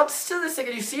hilarious. It cuts to this thing,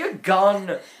 and you see a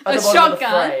gun at the bottom shotgun. of the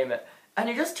frame. And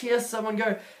you just hear someone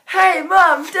go, "Hey,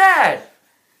 Mum, Dad!"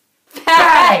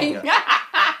 Bang!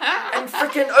 And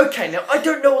freaking, okay, now, I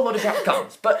don't know a lot about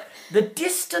guns, but the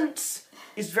distance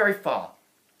is very far.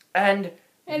 And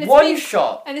one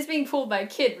shot... And it's being pulled by a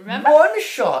kid, remember? One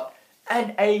shot,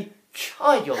 and a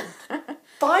child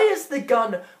fires the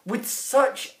gun with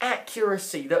such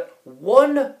accuracy that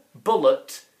one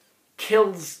bullet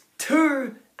kills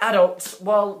two adults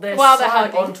while they're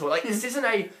side onto it. Like, this isn't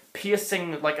a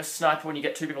piercing, like a sniper when you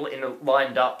get two people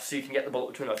lined up so you can get the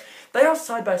bullet between them. They are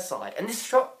side by side, and this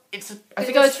shot,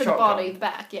 it goes for the body, the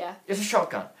back, yeah. It's a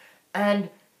shotgun, and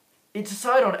it's a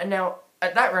side-on, and now,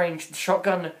 at that range, the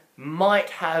shotgun might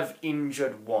have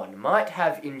injured one, might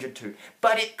have injured two,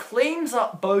 but it cleans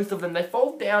up both of them. They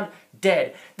fall down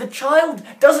dead. The child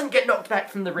doesn't get knocked back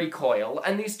from the recoil,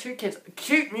 and these two kids,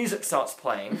 cute music starts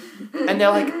playing, and they're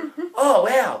like, "Oh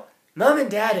wow, Mum and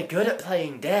Dad are good at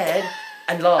playing dead,"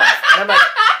 and laugh. And I'm like,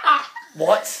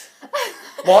 what?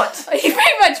 He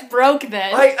pretty much broke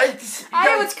then.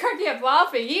 I was cracking up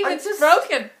laughing. He was just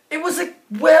broken. It was a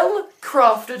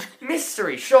well-crafted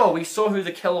mystery. Sure, we saw who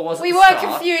the killer was at the start. We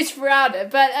were confused throughout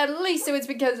it, but at least it was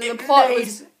because of the plot.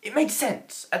 It made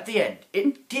sense at the end.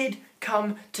 It did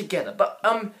come together. But,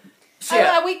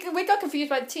 we got confused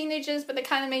by the teenagers, but they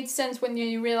kind of made sense when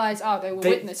you realise, they were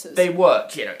witnesses. They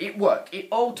worked, it worked. It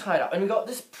all tied up. And we got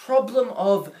this problem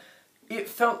of... It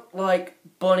felt like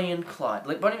Bonnie and Clyde.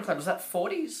 Like, Bonnie and Clyde, was that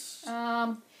 40s?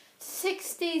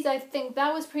 60s, I think.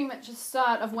 That was pretty much the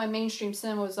start of when mainstream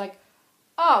cinema was like,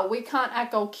 we can't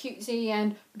act all cutesy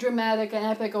and dramatic and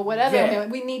epic or whatever. Yeah.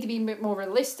 We need to be a bit more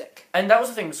realistic. And that was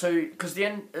the thing. So, because the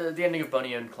ending of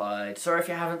Bonnie and Clyde, sorry if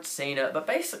you haven't seen it, but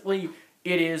basically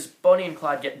it is Bonnie and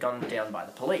Clyde get gunned down by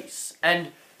the police.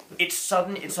 And it's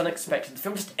sudden, it's unexpected. The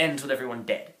film just ends with everyone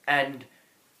dead. And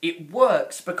it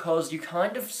works because you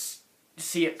kind of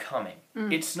see it coming.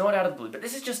 It's not out of the blue. But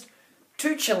this is just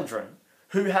two children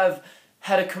who have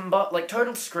had a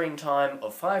total screen time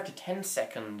of 5 to 10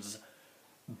 seconds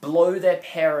blow their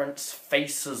parents'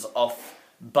 faces off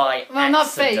by accident. Well, not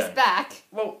face, back.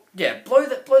 Well, yeah, blow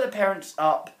their parents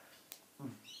up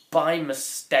by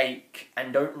mistake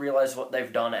and don't realise what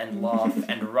they've done and laugh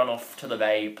and run off to the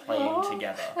bay playing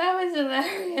together. That was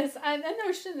hilarious. I know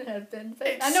it shouldn't have been.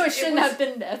 I know it shouldn't have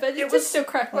been there, but it just still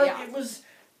cracked me up. It was,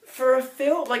 for a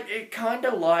film, it kind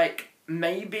of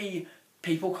maybe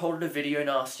people called it a video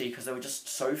nasty because they were just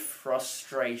so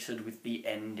frustrated with the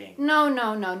ending. No.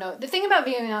 The thing about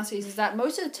video nasties is that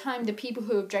most of the time the people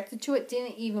who objected to it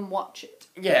didn't even watch it.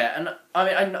 Yeah, and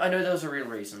I know there was a real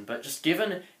reason, but just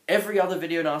given every other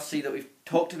video nasty that we've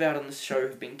talked about on this show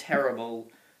have been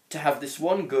terrible, to have this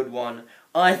one good one,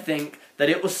 I think that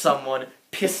it was someone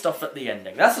pissed off at the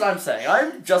ending. That's what I'm saying.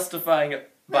 I'm justifying it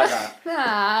by that.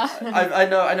 I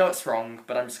know it's wrong,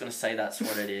 but I'm just going to say that's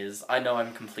what it is. I know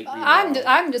I'm completely wrong.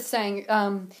 I'm just saying,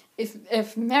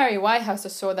 if Mary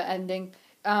Whitehouse saw the ending,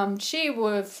 she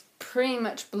would have pretty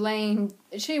much blamed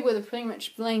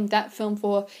that film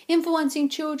for influencing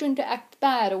children to act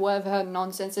bad or whatever her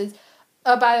nonsense is.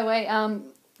 By the way,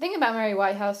 thing about Mary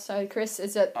Whitehouse, Chris,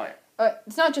 is that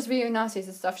it's not just being Nazis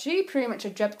and stuff. She pretty much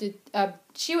objected.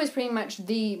 She was pretty much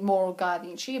the moral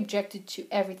guardian. She objected to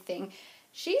everything.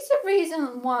 She's the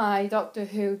reason why Doctor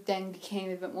Who then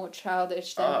became a bit more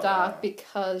childish than dark,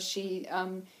 because she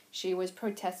was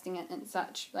protesting it and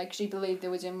such. Like, she believed it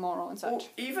was immoral and such. Well,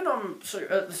 even so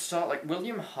at the start, like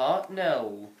William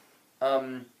Hartnell,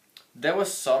 there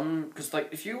was some, because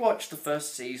like if you watch the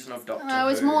first season of Doctor Who, it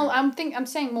was more. I'm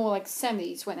saying more like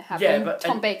 70s when it happened. Yeah, but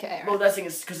Tom Baker era. Well, that thing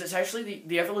is because it's actually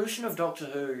the evolution of Doctor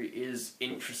Who is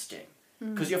interesting,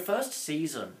 because your first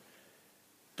season,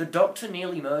 the Doctor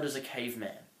nearly murders a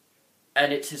caveman,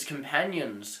 and it's his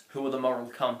companions who are the moral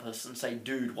compass and say,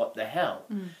 "Dude, what the hell?"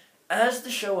 As the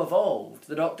show evolved,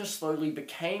 the Doctor slowly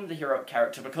became the heroic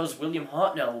character because William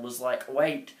Hartnell was like,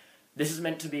 "Wait, this is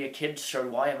meant to be a kids' show.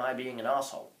 Why am I being an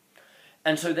asshole?"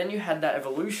 And so then you had that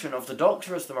evolution of the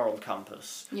Doctor as the moral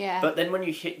compass. Yeah. But then when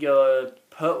you hit your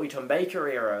Pertwee Tom Baker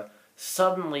era,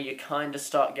 suddenly you kind of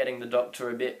start getting the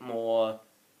Doctor a bit more,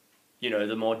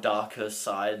 the more darker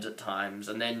sides at times.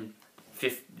 And then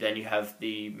then you have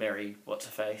the Mary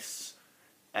What's-Her-Face.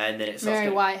 And then it's Mary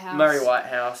Whitehouse. Mary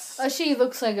Whitehouse. She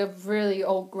looks like a really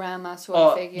old grandma sort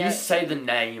of figure. You say the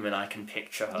name and I can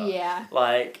picture her. Yeah.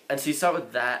 And so you start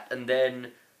with that, and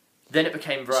then it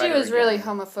became brighter. She was again. really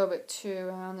homophobic too,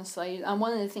 honestly.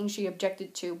 One of the things she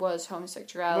objected to was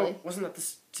homosexuality. Well, wasn't that the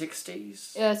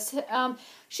 60s? Yes.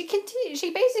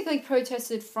 She basically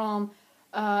protested from,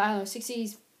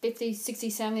 60s, 50s,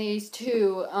 60s, 70s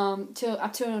till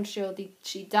up until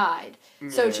she died.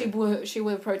 So she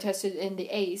would have protested in the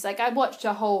 80s. Like, I watched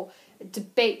a whole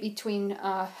debate between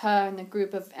her and a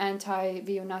group of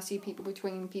anti-VO-Nazi people,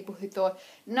 between people who thought,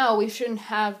 no, we shouldn't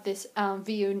have this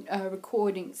VO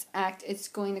Recordings Act. It's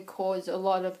going to cause a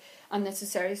lot of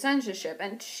unnecessary censorship.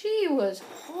 And she was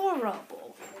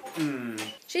horrible.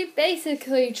 She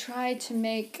basically tried to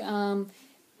make one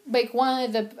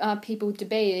of the people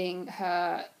debating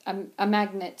her a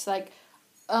magnet. Like,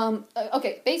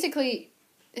 basically,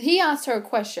 he asked her a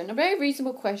question, a very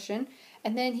reasonable question,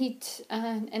 and then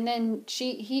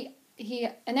she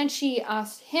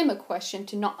asked him a question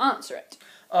to not answer it.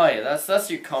 Oh yeah,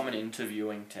 that's your common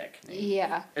interviewing technique.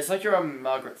 Yeah. It's like you're on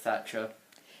Margaret Thatcher.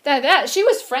 That she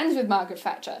was friends with Margaret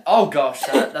Thatcher. Oh gosh,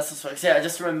 that's the story. Yeah, I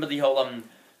just remember the whole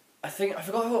I forgot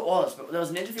who it was, but there was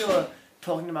an interviewer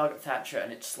talking to Margaret Thatcher,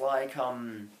 and it's like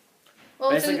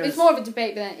Well, it's more of a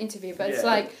debate than an interview, but it's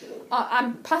like,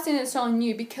 I'm passing this on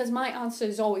you because my answer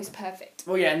is always perfect.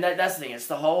 Well, yeah, and that's the thing. It's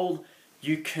the whole,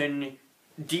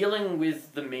 dealing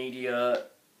with the media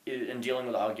and dealing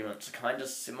with arguments are kind of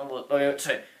similar.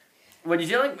 So, when you're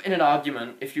dealing in an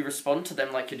argument, if you respond to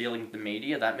them like you're dealing with the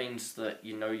media, that means that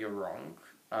you're wrong.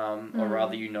 Or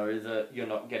rather, that you're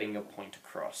not getting your point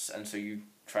across, and so you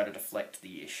try to deflect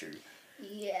the issue.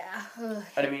 Yeah.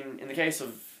 And I mean, in the case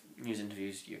of news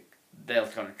interviews, they'll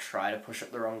kind of try to push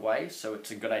it the wrong way, so it's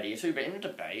a good idea to. But in a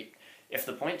debate, if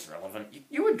the point's relevant,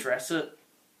 you address it.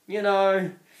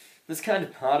 That's kind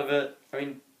of part of it. I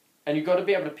mean, and you've got to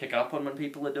be able to pick up on when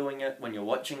people are doing it, when you're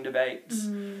watching debates.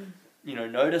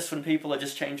 Notice when people are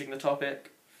just changing the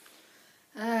topic.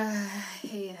 I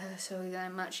hate her so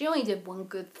damn much. She only did one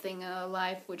good thing in her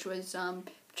life, which was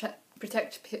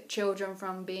protect children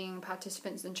from being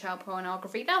participants in child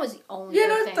pornography. That was the only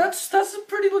good thing. That's a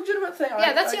pretty legitimate thing.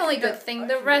 Yeah, that's the only good thing.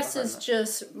 The rest is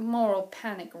just moral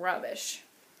panic rubbish.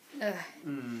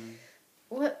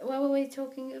 What were we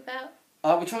talking about?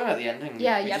 We're talking about the ending.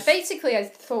 Yeah. Basically, I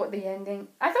thought the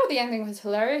ending was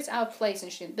hilarious, out of place,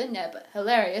 and shouldn't have been there, but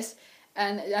hilarious.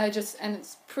 And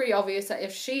it's pretty obvious that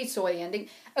if she saw the ending,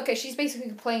 okay, she's basically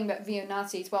complaining about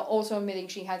VO-Nazis while also admitting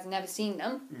she has never seen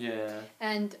them. Yeah.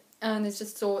 And it's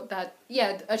just thought that,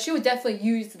 she would definitely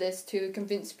use this to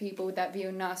convince people that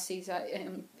VO-Nazis are,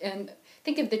 and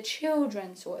think of the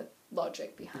children sort of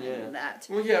logic behind that.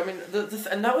 Well, yeah, I mean,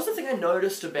 and that was the thing I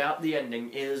noticed about the ending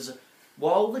is,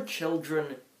 while the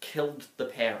children killed the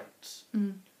parents,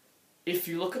 if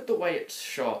you look at the way it's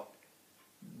shot,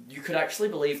 you could actually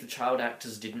believe the child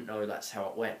actors didn't know that's how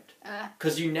it went.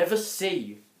 Because you never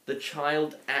see the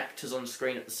child actors on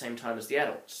screen at the same time as the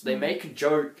adults. They make a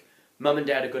joke, Mum and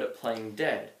Dad are good at playing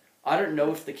dead. I don't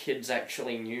know if the kids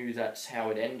actually knew that's how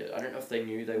it ended. I don't know if they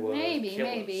knew they were Maybe.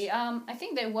 killers. I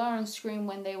think they were on screen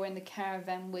when they were in the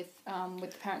caravan with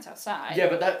the parents outside. Yeah,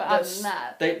 but other than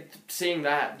that, seeing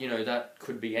that, that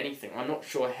could be anything. I'm not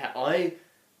sure how. I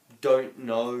don't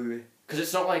know, because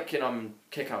it's not like in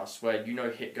Kick-Ass where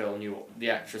Hit Girl the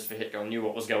actress for Hit Girl knew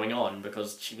what was going on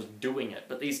because she was doing it.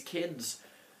 But these kids,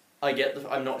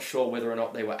 I'm not sure whether or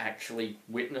not they were actually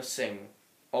witnessing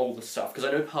all the stuff, because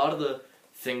I know part of the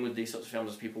thing with these sorts of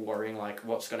films is people worrying, like,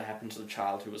 what's going to happen to the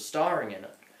child who was starring in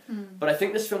it. But I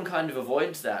think this film kind of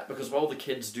avoids that, because while the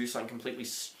kids do something completely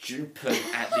stupid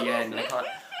at the end,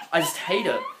 I just hate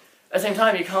it. At the same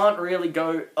time, you can't really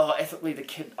go, ethically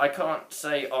I can't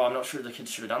say, I'm not sure the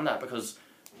kids should have done that, because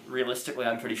realistically,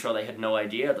 I'm pretty sure they had no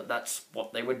idea that that's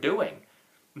what they were doing.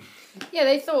 Yeah,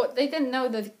 they didn't know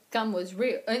the gun was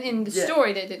real. In the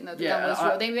story, they didn't know the gun was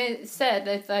real. They said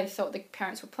that they thought the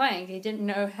parents were playing. They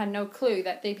had no clue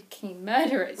that they became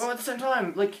murderers. Well, at the same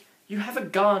time, like, you have a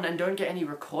gun and don't get any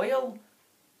recoil?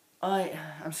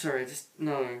 I'm sorry, just,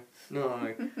 no.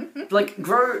 Like,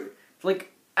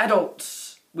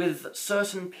 adults with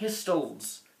certain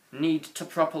pistols need to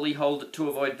properly hold it to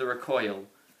avoid the recoil.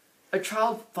 A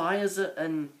child fires it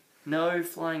and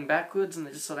flying backwards, and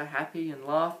they're just sort of happy and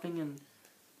laughing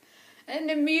And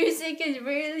the music is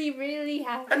really, really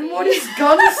happy. And what is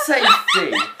gun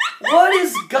safety? What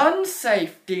is gun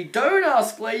safety? Don't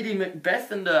ask Lady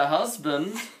Macbeth and her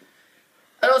husband.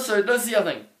 And also, that's the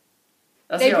other thing.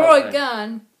 They brought a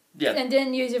gun and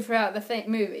didn't use it throughout the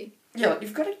movie. Yeah,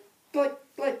 you've got to,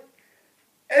 like,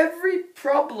 every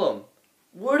problem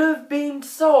would have been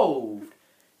solved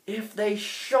if they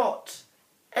shot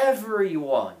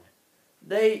everyone.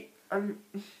 The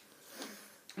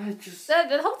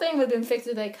whole thing would have been fixed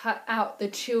if they cut out the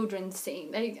children's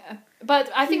scene. But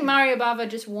I think Mario Bava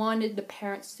just wanted the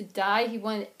parents to die. He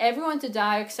wanted everyone to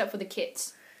die except for the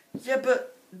kids. Yeah,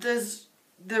 but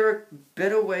there are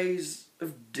better ways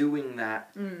of doing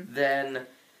that than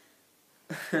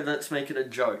let's make it a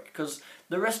joke. Because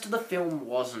the rest of the film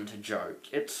wasn't a joke.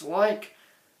 It's like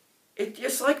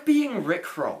being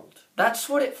rickrolled. That's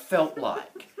what it felt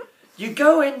like. You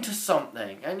go into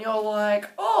something and you're like,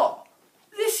 oh,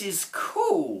 this is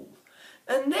cool.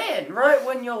 And then, right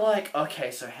when you're like, okay,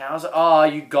 so how's it? Oh,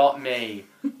 you got me.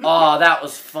 Oh, that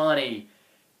was funny.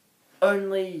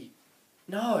 Only,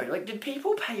 no, like, did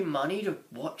people pay money to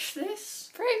watch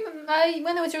this?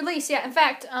 When it was released, yeah. In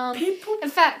fact,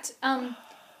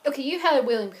 okay, you heard of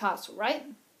William Castle, right?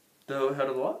 Heard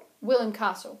of what? William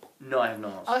Castle. No, I have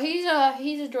not. Oh, he's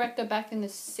a director back in the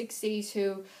 60s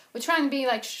who was trying to be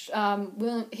like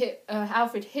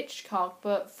Alfred Hitchcock,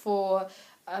 but for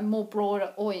a more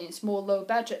broader audience, more low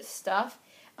budget stuff.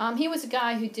 He was a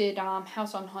guy who did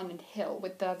House on Haunted Hill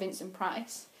with Vincent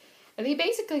Price. And he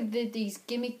basically did these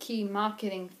gimmicky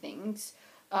marketing things,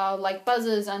 like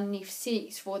buzzers underneath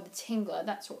seats for the Tingler,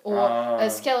 or a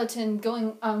skeleton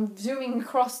going zooming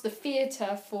across the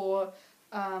theater for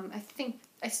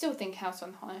I still think House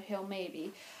on Haunted Hill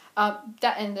maybe.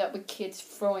 That ended up with kids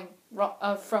throwing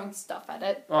stuff at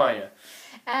it. Oh yeah.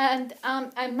 And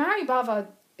Mario Bava,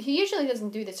 he usually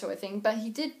doesn't do this sort of thing, but he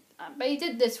did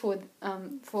this for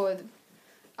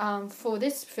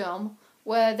this film,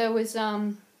 where there was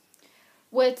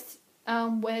where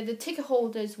the ticket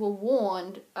holders were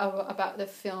warned about the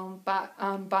film by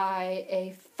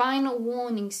a final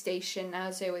warning station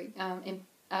as they were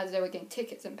getting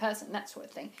tickets in person, that sort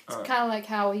of thing. It's kind of like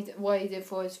what he did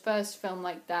for his first film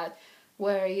like that,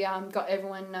 where he got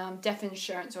everyone death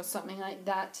insurance or something like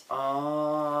that.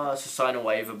 So sign a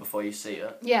waiver before you see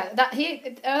it. Yeah,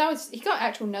 he got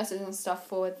actual nurses and stuff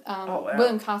for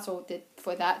William Castle did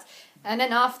for that. And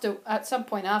then at some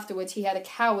point afterwards, he had a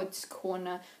coward's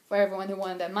corner for everyone who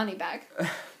wanted their money back.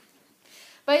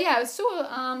 But yeah, it was sort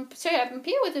of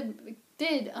people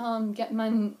did get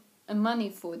money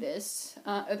for this.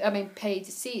 Paid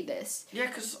to see this. Yeah,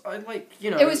 because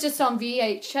it was just on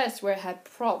VHS where it had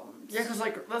problems. Yeah, because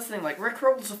that's the thing. Like,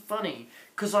 Rickrolls are funny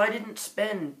because I didn't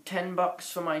spend $10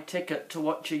 for my ticket to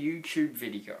watch a YouTube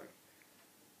video.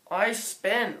 I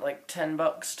spent like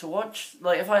 $10 to watch.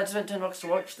 Like, if I had spent $10 to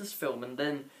watch this film and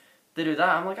then they do that,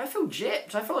 I'm like, I feel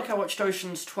gypped. I feel like I watched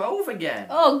Ocean's 12 again.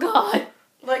 Oh God.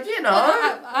 Like, you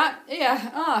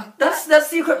know. That's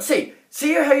the equivalent.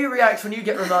 See how you react when you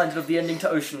get reminded of the ending to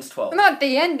Ocean's 12. Not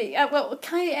the ending. What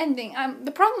kind of ending?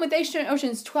 The problem with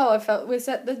Ocean's 12, I felt, was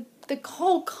that the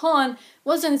whole con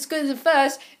wasn't as good as the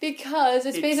first because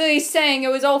it's basically saying it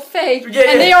was all fake and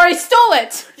they already stole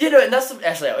it. And that's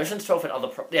Ocean's 12 had other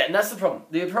problems. Yeah, and that's the problem.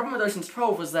 The problem with Ocean's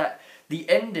 12 was that the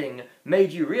ending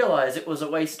made you realise it was a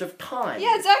waste of time.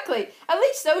 Yeah, exactly. At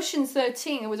least Ocean's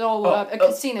 13, it was all a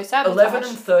casino sabotage. 11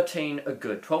 and 13 are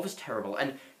good. 12 is terrible.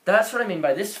 And that's what I mean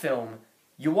by this film.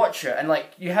 You watch it, and,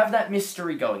 like, you have that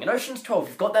mystery going. In Ocean's 12,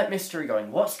 you've got that mystery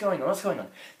going. What's going on?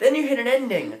 Then you hit an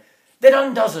ending that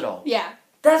undoes it all. Yeah.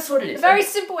 That's what it is. A very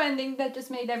simple ending that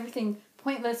just made everything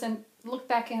pointless, and look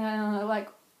back and like,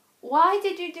 why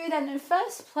did you do that in the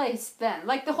first place then?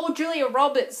 Like the whole Julia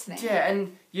Roberts thing. Yeah,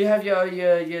 and you have your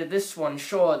this one,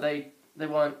 sure, they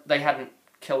hadn't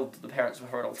killed the parents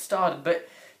before it all started, but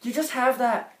you just have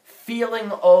that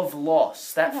feeling of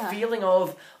loss, that Yeah. feeling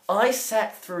of, I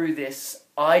sat through this,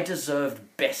 I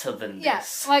deserved better than this.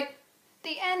 Yes, like,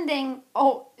 the ending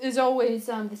is always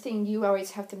the thing you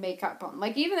always have to make up on.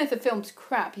 Like, even if the film's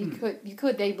crap, you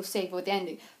could be able to save with the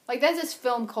ending. Like, there's this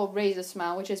film called Razor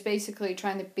Smile, which is basically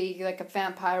trying to be like a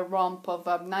vampire romp of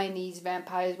 90s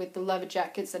vampires with the leather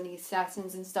jackets and the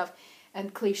assassins and stuff,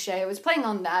 and cliche. It was playing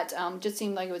on that, just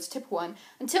seemed like it was a typical one,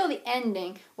 until the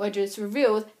ending, where it just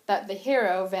revealed that the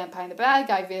hero vampire and the bad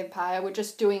guy vampire were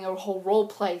just doing a whole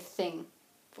roleplay thing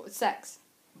for sex.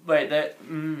 Wait, that...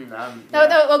 No,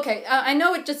 okay. I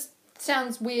know it just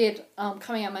sounds weird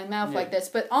coming out of my mouth like this,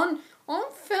 but on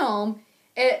film,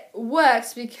 it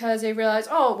works because they realize,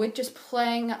 they're just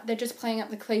playing up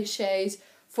the cliches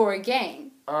for a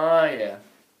game. Oh, yeah.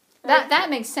 That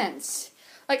makes sense.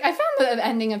 Like, I found the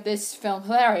ending of this film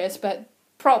hilarious, but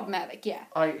problematic, yeah.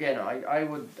 I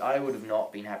would have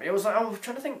not been happy. It was like, I was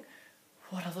trying to think,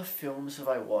 what other films have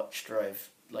I watched where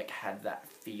I've, like, had that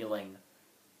feeling?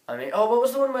 I mean, what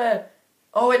was the one where...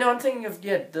 Oh, wait, no, I'm thinking of,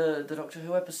 the Doctor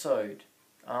Who episode.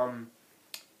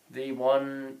 The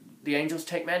one... The Angels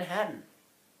Take Manhattan.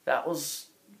 That was...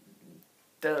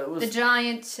 The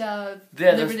giant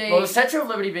Liberty... the Statue of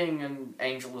Liberty being an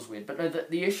angel was weird. But no,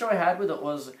 the issue I had with it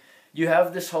was... You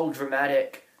have this whole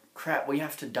dramatic... Crap, we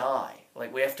have to die.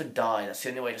 Like, we have to die. That's the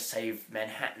only way to save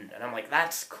Manhattan. And I'm like,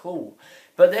 that's cool.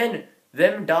 But then...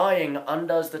 Them dying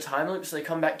undoes the time loop, so they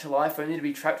come back to life only to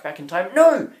be trapped back in time.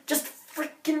 No! Just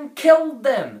freaking kill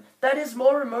them! That is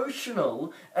more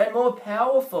emotional and more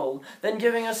powerful than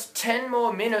giving us 10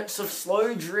 more minutes of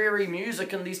slow, dreary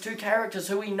music and these two characters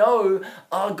who we know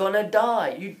are gonna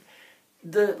die.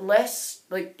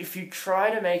 If you try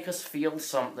to make us feel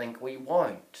something, we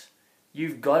won't.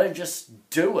 You've gotta just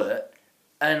do it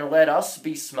and let us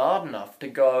be smart enough to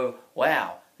go,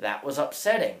 wow, that was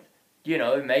upsetting. You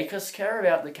know, make us care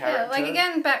about the character. Yeah, like,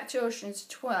 again, back to Ocean's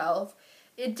 12,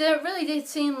 it really did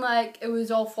seem like it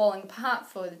was all falling apart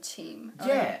for the team.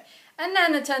 Yeah. And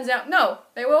then it turns out, no,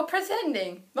 they were all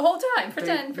pretending the whole time.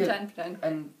 Pretend.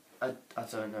 And I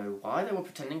don't know why they were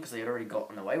pretending, because they had already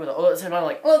gotten away with it. All at the same time,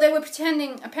 like... Well, they were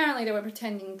pretending, apparently they were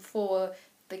pretending for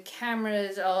the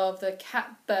cameras of the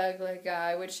cat burglar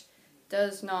guy, which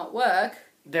does not work.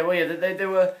 They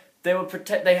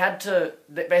had to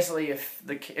basically,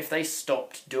 if they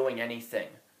stopped doing anything,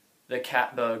 the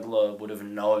cat burglar would have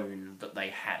known that they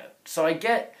had it. So I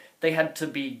get they had to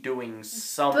be doing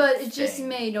something. But it just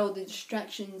made all the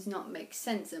distractions not make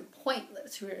sense and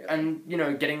pointless, really. And,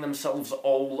 getting themselves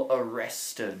all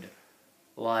arrested.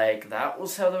 Like, that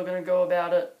was how they were going to go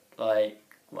about it? Like,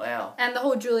 wow. And the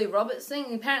whole Julia Roberts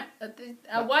thing, apparently,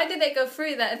 why did they go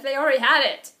through that if they already had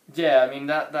it? Yeah, I mean,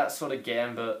 that sort of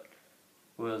gambit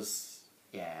was,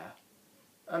 yeah.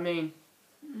 I mean,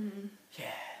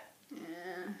 yeah.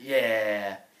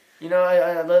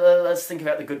 Let's think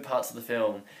about the good parts of the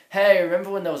film. Hey, remember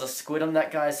when there was a squid on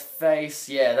that guy's face?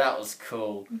 Yeah, that was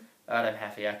cool. And I'm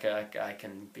happy. I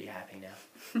can be happy now.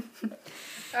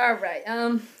 Alright,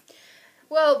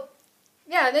 well,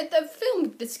 yeah, the film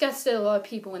disgusted a lot of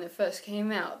people when it first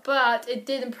came out, but it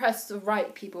did impress the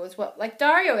right people as well. Like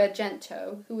Dario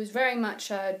Argento, who was very much,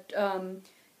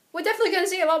 we're definitely going to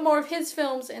see a lot more of his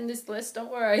films in this list,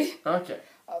 don't worry. Okay.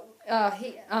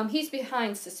 He's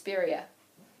behind Suspiria.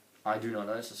 I do not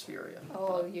know Suspiria.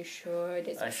 Oh, you should.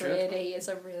 It's pretty. It's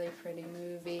a really pretty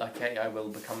movie. Okay, I will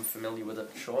become familiar with it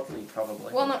shortly,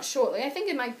 probably. Well, not shortly. I think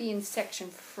it might be in Section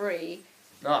 3.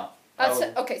 No.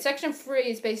 Okay, Section 3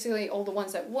 is basically all the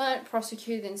ones that weren't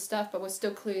prosecuted and stuff, but were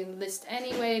still included in the list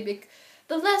anyway.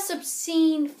 The less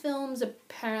obscene films,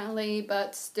 apparently,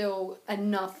 but still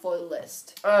enough for the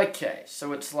list. Okay,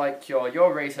 so it's like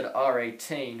you're rated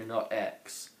R18, not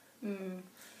X.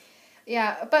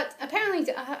 Yeah, but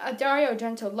apparently Dario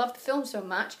Argento loved the film so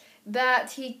much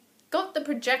that he got the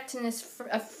projectionist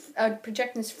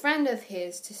friend of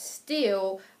his to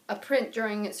steal a print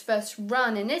during its first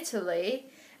run in Italy,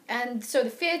 and so the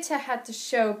theatre had to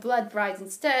show Blood Brides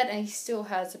instead, and he still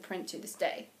has the print to this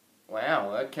day.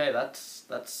 Wow, okay, that's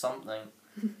something.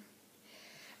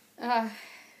 And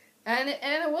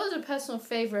it was a personal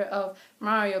favourite of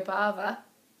Mario Bava.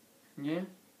 Yeah?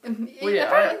 Well,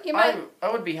 yeah,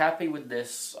 I would be happy with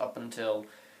this up until...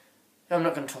 I'm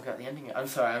not going to talk about the ending. I'm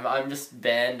sorry, I'm just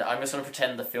banned. I'm just going to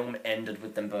pretend the film ended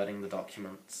with them burning the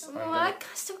documents. Well, I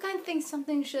still kind of think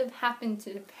something should have happened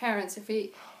to the parents if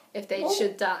they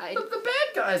should die. The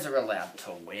bad guys are allowed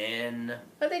to win.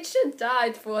 But they should have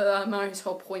died for Mario's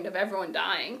whole point of everyone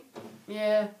dying.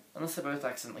 Yeah, unless they both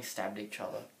accidentally stabbed each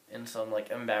other in some,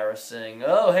 embarrassing,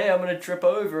 oh, hey, I'm going to trip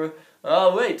over.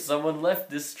 Oh, wait, someone left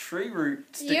this tree root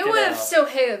sticking out. You would have still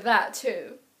hated that,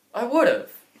 too. I would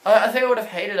have. I think I would have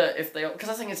hated it if they... Because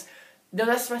I think it's... No,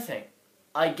 that's my thing.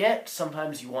 I get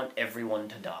sometimes you want everyone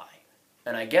to die.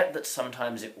 And I get that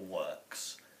sometimes it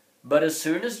works. But as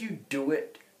soon as you do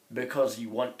it because you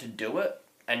want to do it,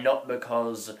 and not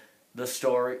because the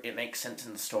story, it makes sense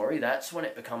in the story, that's when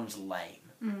it becomes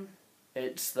lame. Mm.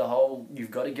 It's the whole,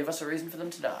 you've got to give us a reason for them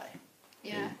to die.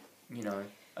 Yeah. You know,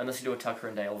 unless you do a Tucker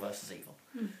and Dale versus Evil.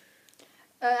 Mm.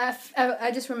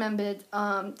 I just remembered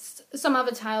some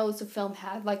other titles the film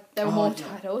had, like there were more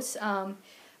titles.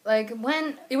 Like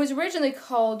when it was originally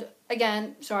called,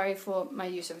 again, sorry for my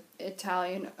use of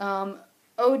Italian,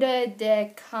 Oda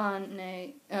di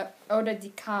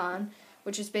Can,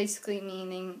 which is basically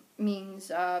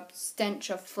means stench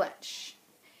of flesh,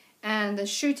 and the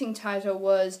shooting title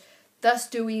was Thus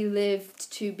Do We Live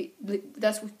to Be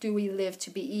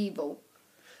Evil.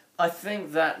 I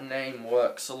think that name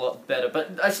works a lot better,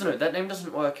 but I don't know, that name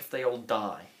doesn't work if they all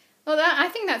die. Well, I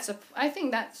think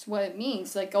that's what it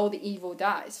means. Like all the evil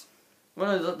dies.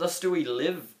 Well, no, thus do we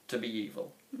live to be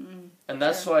evil, and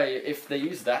that's sure. why if they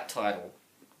use that title,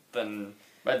 then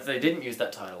but they didn't use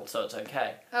that title, so it's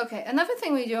okay. Okay, another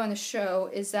thing we do on the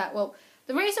show is that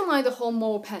the reason why the whole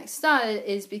moral panic started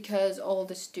is because all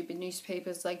the stupid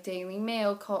newspapers like Daily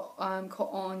Mail caught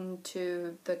on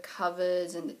to the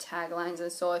covers and the taglines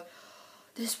and so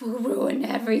this will ruin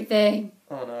everything.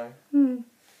 Oh no.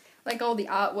 Like all the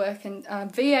artwork and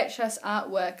VHS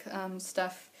artwork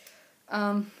stuff.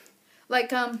 Like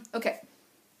the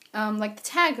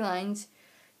taglines.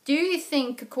 Do you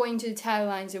think, according to the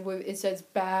taglines, it's as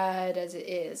bad as it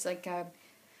is? Like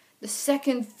the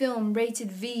second film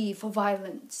rated V for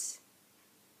violence.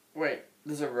 Wait,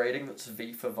 there's a rating that's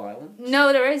V for violence?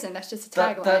 No, there isn't. That's just a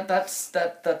tagline.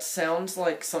 That sounds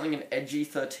like something an edgy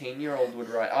 13-year-old would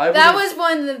write. That was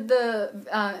one of the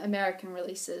American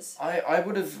releases. I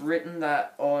would have written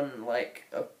that on like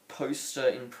a poster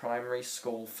in primary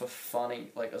school for funny,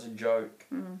 like as a joke.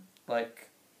 Like,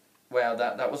 wow,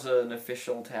 that was an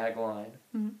official tagline.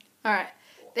 Alright.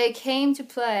 They came to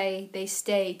play, they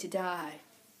stayed to die.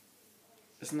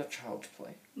 Isn't that Child's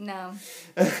Play? No.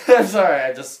 I'm sorry,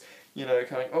 I just,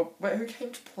 coming, oh, wait, who came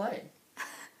to play?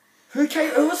 Who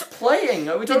was playing?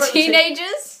 Are we The talking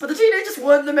teenagers? But the teenagers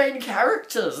weren't the main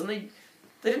characters, and they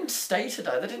didn't stay to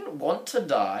die, they didn't want to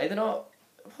die, they're not...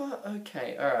 What?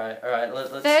 Okay, alright, let's...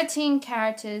 13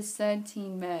 characters,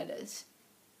 13 murders.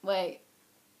 Wait.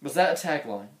 Was that a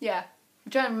tagline? Yeah.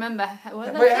 I'm trying to remember.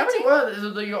 Wait, how many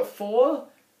were there? You got 4?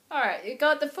 Alright, you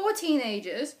got the 4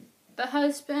 teenagers, the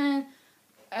husband,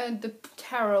 the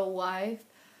tarot wife,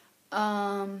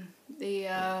 the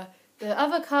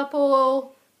other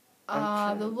couple,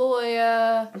 the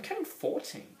lawyer. I'm counting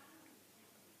 14.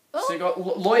 Oh. So you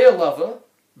got lawyer lover,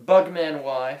 bugman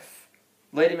wife,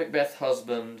 Lady Macbeth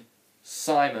husband,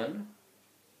 Simon.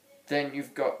 Then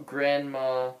you've got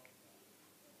grandma,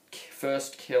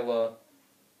 first killer.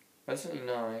 That's only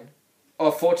 9.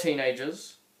 Oh, 4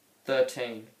 teenagers,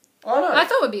 13. Oh no. I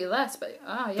thought it would be less, but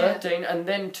yeah. 13, and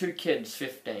then 2 kids,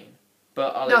 15.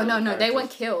 But No, they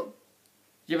weren't killed.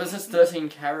 Yeah, but it says 13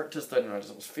 characters, 13 writers,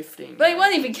 it was 15. But they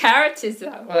weren't even characters, though.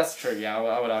 Well, that's true, yeah,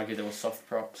 I would argue they were soft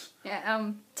props.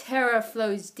 Yeah, terror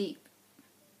flows deep.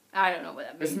 I don't know what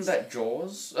that means. Isn't that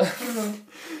Jaws?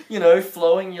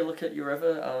 Flowing, you look at your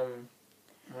river,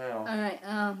 wow. Alright,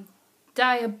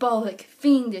 diabolic,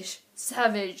 fiendish,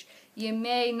 savage, you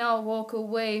may not walk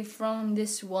away from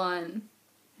this one.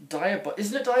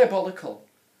 Isn't it diabolical?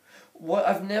 What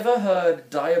I've never heard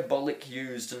diabolic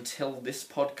used until this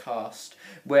podcast,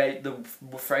 where the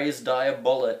phrase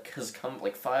diabolic has come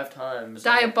like 5 times.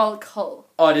 Diabolical.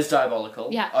 Oh, it is diabolical?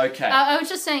 Yeah. Okay. I was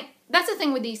just saying, that's the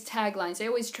thing with these taglines. They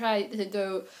always try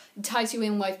to entice you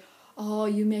in like, oh,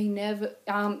 you may never,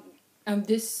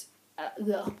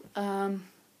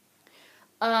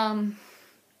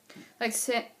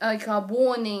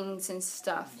 warnings and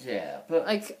stuff. Yeah, but...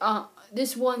 Like,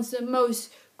 this one's the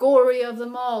most gory of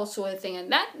them all, sort of thing.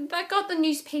 And that got the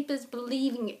newspapers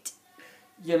believing it.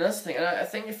 Yeah, that's the thing. And I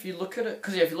think if you look at it...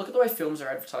 Because, if you look at the way films are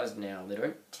advertised now, they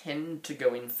don't tend to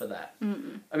go in for that.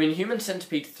 Mm-mm. I mean, Human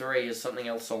Centipede 3 is something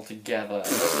else altogether.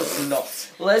 And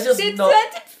that's just not...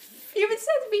 Human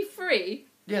Centipede 3?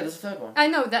 Yeah, there's a third one. I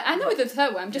know that. I know the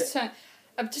third one. I'm just trying...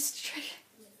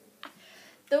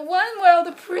 The one where all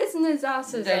the prisoners'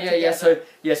 asses are together. So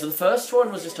the first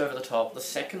one was just over the top. The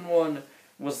second one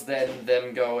was then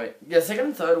them going... Yeah, the second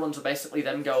and third ones were basically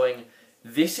them going,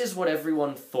 this is what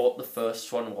everyone thought the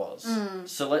first one was.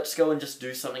 So let's go and just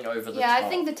do something over the top. Yeah, I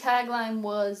think the tagline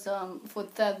was, for the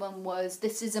third one was,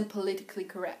 this isn't politically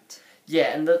correct.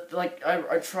 Yeah, and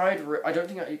I tried... I don't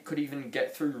think I could even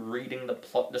get through reading the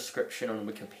plot description on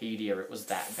Wikipedia. It was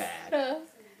that bad.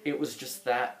 it was just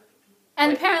that.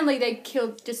 And like, apparently they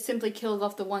simply killed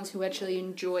off the ones who actually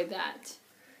enjoy that.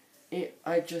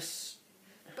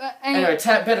 But Anyway,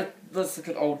 let's look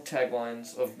at old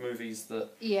taglines of movies that...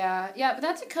 Yeah, but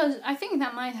that's because I think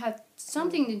that might have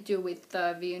something to do with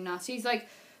the Nasties. Like,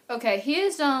 okay,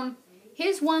 here's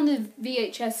one of the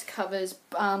VHS covers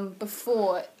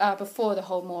before the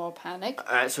whole moral panic.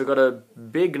 Alright, so we've got a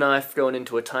big knife going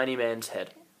into a tiny man's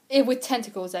head. With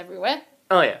tentacles everywhere.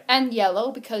 Oh, yeah. And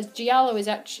yellow, because giallo is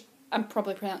actually... I'm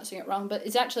probably pronouncing it wrong, but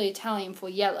it's actually Italian for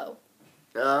yellow.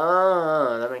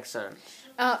 Oh, that makes sense.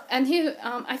 And here,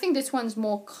 I think this one's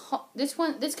more... this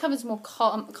cover's more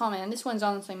common, and this one's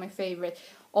honestly my favourite.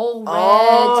 All red.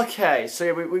 Oh, okay. So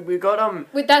yeah, we got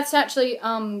That's actually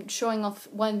showing off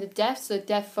one of the deaths, the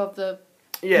death of the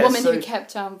woman who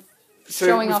kept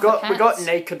showing off her pants. We got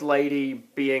naked lady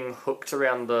being hooked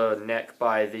around the neck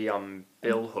by the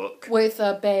bill hook with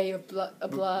a bay of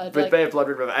blood. With bay of blood,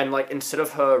 and like instead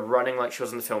of her running like she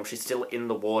was in the film, she's still in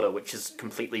the water, which is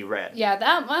completely red. Yeah,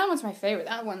 that one's my favorite.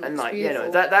 That one looks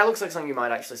beautiful. That looks like something you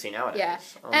might actually see nowadays. Yeah,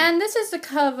 and this is the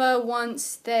cover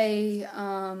once they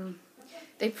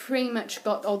pretty much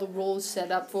got all the rules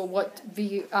set up for what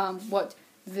the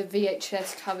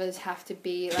VHS covers have to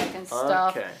be like and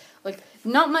stuff. Okay. Like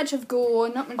not much of gore,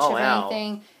 not much of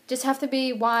anything. Just have to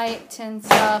be white and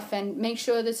stuff, and make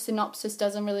sure the synopsis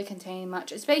doesn't really contain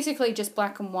much. It's basically just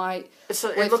black and white. So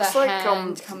with it looks the like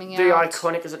hand coming the out.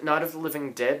 iconic is it Night of the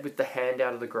Living Dead with the hand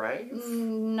out of the grave?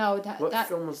 No, What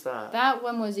film was that? That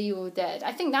one was Evil Dead.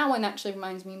 I think that one actually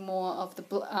reminds me more of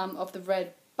the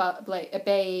red a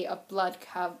bay of blood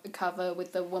cover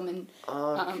with the woman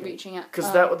reaching out.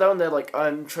 Because that one there, like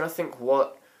I'm trying to think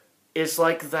what is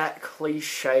like that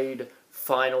cliched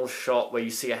final shot where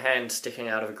you see a hand sticking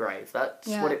out of a grave. That's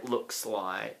what it looks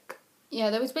like.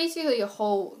 Yeah, there was basically a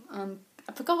whole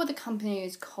I forgot what the company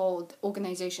is called,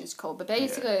 organization is called, but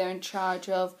basically they're in charge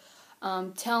of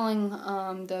telling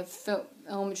the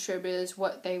film distributors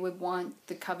what they would want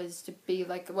the covers to be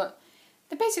like.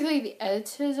 They're basically the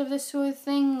editors of this sort of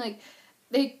thing. Like,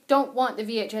 they don't want the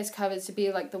VHS covers to be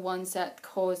like the ones that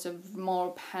cause a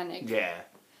moral panic. Yeah.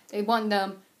 They want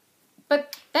them.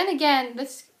 But then again,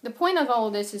 the point of all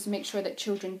of this is to make sure that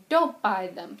children don't buy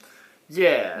them.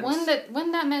 Yeah. Wouldn't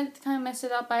that kind of mess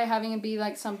it up by having it be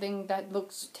like something that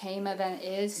looks tamer than it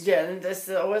is? Yeah, and there's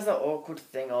always that awkward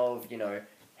thing of,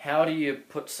 how do you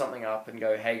put something up and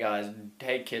go, hey guys,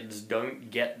 hey kids, don't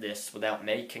get this without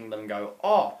making them go,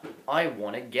 oh, I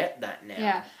want to get that now.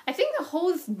 Yeah, I think the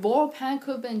whole moral panic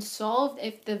could have been solved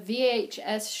if the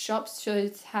VHS shops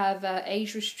should have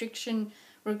age restriction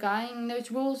regarding those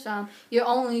rules. You're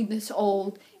only this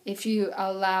old if you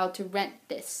are allowed to rent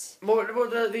this.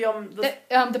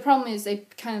 The problem is they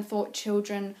kind of thought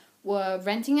children were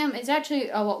renting them. It's actually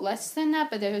a lot less than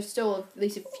that, but there was still at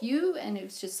least a few, and it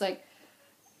was just like,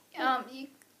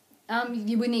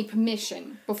 you would need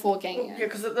permission before getting it. Yeah,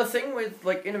 because the thing with,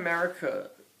 like, in America,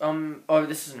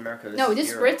 this is in America. This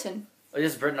is Britain. Oh,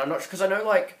 this is Britain. I'm not sure, because I know,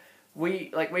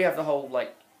 we have the whole,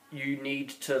 you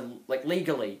need to,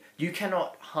 legally, you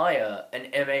cannot hire an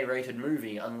MA-rated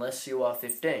movie unless you are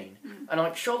 15.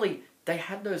 And, surely they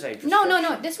had those age restrictions.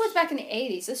 No. This was back in the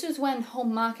 80s. This was when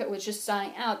home market was just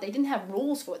starting out. They didn't have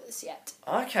rules for this yet.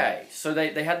 Okay. So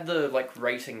they had the,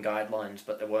 rating guidelines,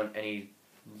 but there wasn't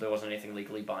anything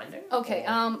legally binding? Okay,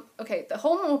 the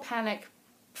whole moral panic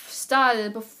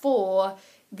started before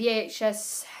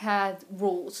VHS had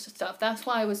rules and stuff. That's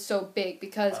why it was so big,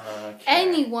 because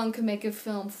anyone could make a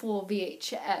film for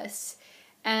VHS,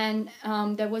 and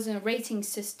there wasn't a rating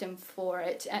system for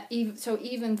it.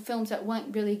 Even films that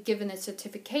weren't really given a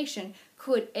certification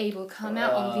could able come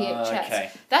out on VHS.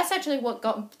 Okay. That's actually what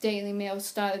got Daily Mail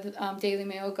started. Daily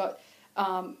Mail got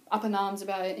up in arms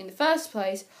about it in the first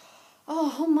place. Oh,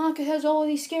 home market has all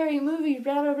these scary movies,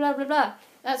 blah, blah, blah, blah, blah.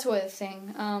 That sort of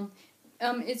thing.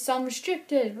 It's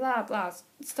unrestricted, blah, blah.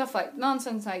 Stuff like,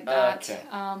 nonsense like that. Okay.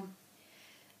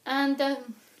 And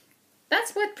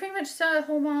that's what pretty much started the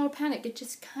whole moral panic. It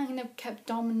just kind of kept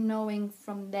dominoing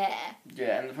from there.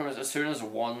 Yeah, and the problem is, as soon as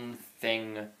one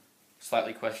thing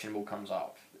slightly questionable comes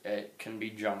up, it can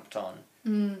be jumped on.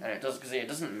 And it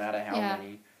doesn't matter how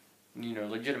many,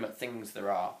 legitimate things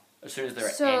there are. As soon as there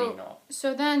are any not.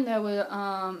 So then there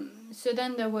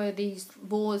were these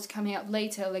laws coming up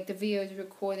later, like the Video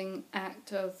Recording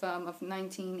Act of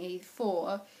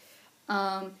 1984.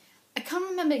 I can't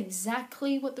remember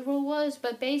exactly what the rule was,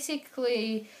 but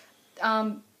basically,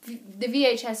 the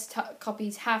VHS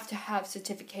copies have to have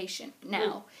certification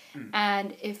now,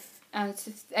 and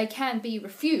they can be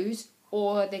refused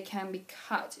or they can be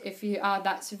cut. If you are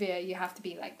that severe, you have to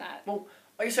be like that. Well,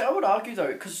 Like I say, I would argue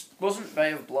though, because wasn't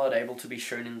Bay of Blood able to be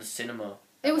shown in the cinema?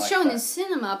 It was like shown that? in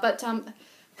cinema, but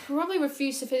probably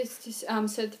refused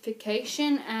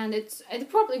certification, and it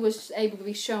probably was able to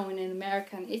be shown in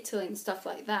America and Italy and stuff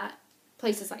like that,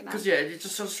 places like that. Because yeah, it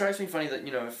just sort of strikes me funny that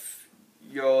if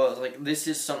you're like this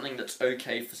is something that's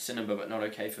okay for cinema but not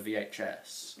okay for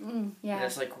VHS. Yeah. And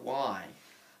it's like why?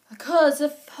 Because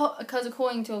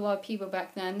according to a lot of people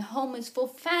back then, home is for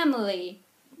family.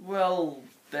 Well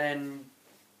then.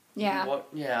 Yeah. What?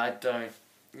 Yeah, I don't.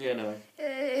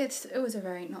 It was a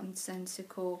very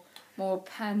nonsensical, more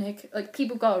panic. Like,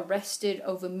 people got arrested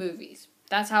over movies.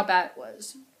 That's how bad it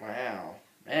was. Wow.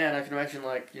 Man, I can imagine,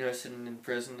 sitting in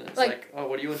prison. It's like, oh,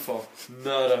 what are you in for?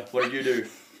 Murder. What did you do?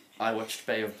 I watched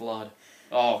Bay of Blood.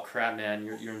 Oh, crap, man.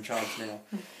 You're in charge now.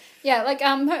 Yeah,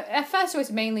 at first it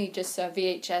was mainly just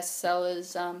VHS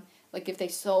sellers. Like, if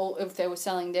they were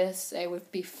selling this, they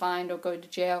would be fined or go to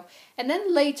jail. And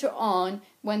then later on,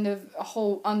 when the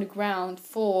whole underground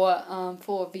for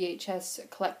VHS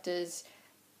collectors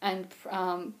and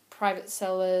private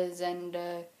sellers and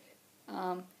it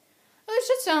was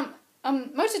just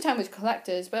most of the time it was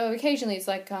collectors, but occasionally it's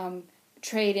like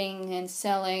trading and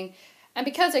selling. And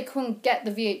because I couldn't get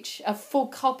a full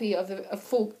copy of a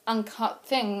full uncut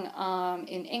thing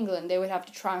in England, they would have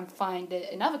to try and find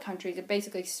it in other countries and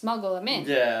basically smuggle them in.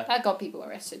 Yeah. That got people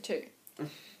arrested too.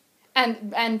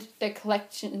 And their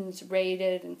collections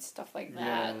raided and stuff like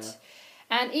that. Yeah.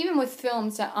 And even with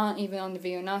films that aren't even on the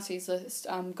video Nasties list,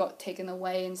 got taken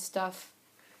away and stuff.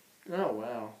 Oh,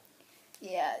 wow.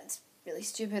 Yeah, it's really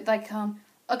stupid. Like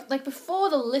before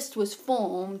the list was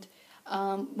formed,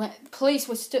 when police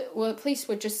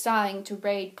were just starting to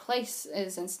raid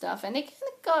places and stuff, and they kind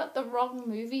of got the wrong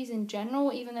movies in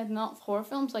general, even if not horror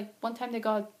films. Like, one time they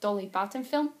got a Dolly Parton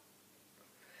film.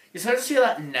 You start to see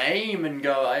that name and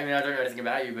go, I mean, I don't know anything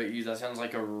about you, but that sounds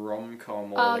like a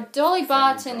rom-com or Dolly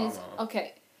Parton drama. is...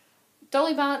 Okay.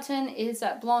 Dolly Parton is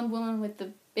that blonde woman with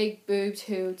the big boobs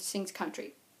who sings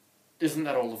country. Isn't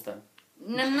that all of them?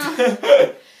 No.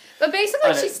 But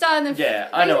basically, she starred in... Yeah,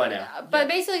 I know. But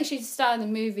basically, she starred in a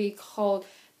movie called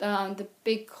The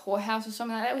Big Courthouse or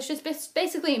something like that. It was just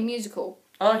basically a musical.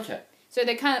 Okay. So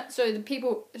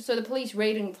the police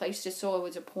raiding the place just saw it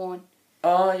was a porn.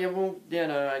 Oh, yeah, well, yeah,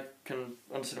 no, I can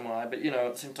understand why, but,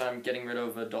 at the same time, getting rid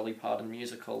of a Dolly Parton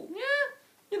musical,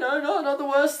 yeah, not the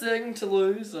worst thing to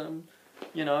lose, I'd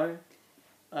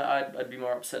be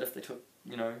more upset if they took,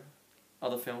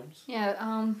 other films.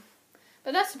 Yeah,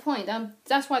 but that's the point.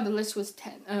 That's why the list was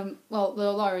 10. Well, there are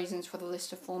a lot of reasons for the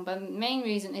list to form, but the main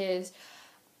reason is,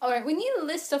 alright, we need a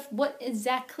list of what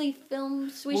exactly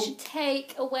films we should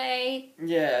take away.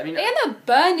 Yeah, I mean... They end up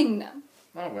burning them.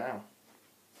 Oh, wow.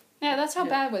 Yeah, that's how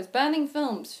bad it was. Burning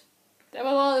films. There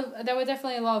were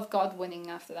definitely a lot of God winning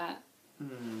after that.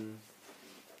 Hmm.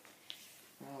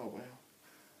 Oh, wow.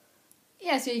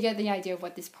 Yeah, so you get the idea of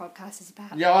what this podcast is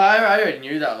about. Yeah, I already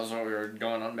knew that was what we were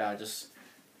going on about, just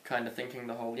kind of thinking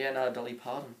the whole, Dolly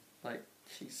Parton. Like,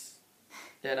 she's...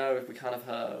 Yeah, no, we can't have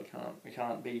her. We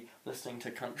can't be listening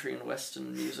to country and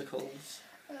western musicals.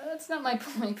 That's not my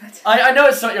point, but... I know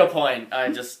it's not your point.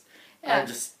 I'm just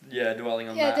dwelling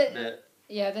on that bit.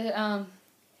 Yeah, the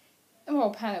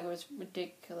Emerald Panic was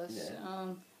ridiculous.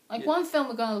 Yeah. One film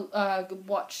we're gonna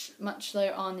watch much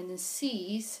later on in the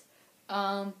seas.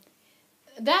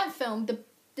 That film, the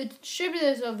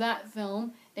distributors of that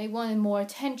film, they wanted more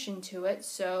attention to it,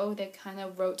 so they kind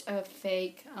of wrote a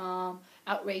fake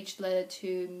outraged letter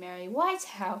to Mary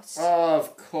Whitehouse. Oh,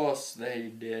 of course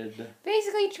they did.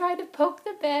 Basically tried to poke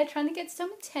the bear, trying to get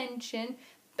some attention.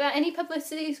 But any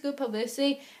publicity is good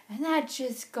publicity, and that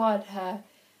just got her.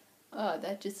 Oh,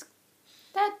 that just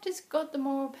got the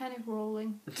moral panic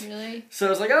rolling. Really.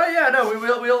 So it's like, oh yeah, no,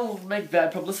 we'll make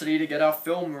bad publicity to get our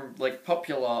film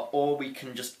popular, or we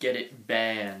can just get it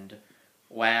banned.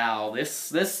 Wow,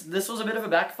 this was a bit of a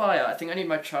backfire. I think I need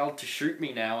my child to shoot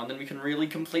me now, and then we can really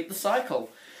complete the cycle.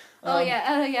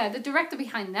 The director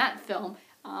behind that film.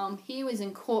 He was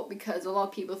in court because a lot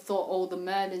of people thought all the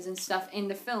murders and stuff in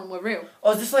the film were real.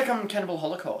 Oh, is this like Cannibal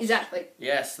Holocaust? Exactly.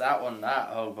 Yes, that one.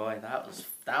 Oh boy, that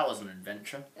was an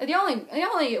adventure. The only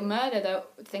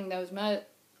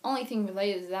only thing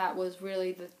related to that was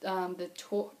really the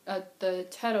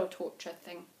turtle torture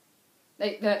thing.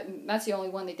 That's the only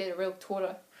one they did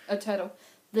a turtle.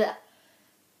 Blech.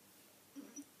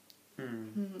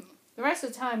 The rest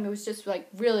of the time, it was just,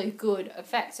 really good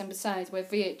effects, and besides, with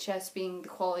VHS being the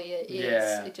quality it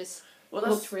is, it just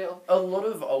looked real. A lot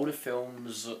of older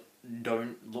films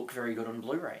don't look very good on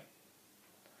Blu-ray.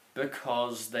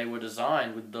 because they were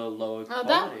designed with the lower Oh,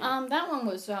 quality. that one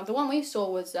was the one we saw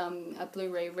was a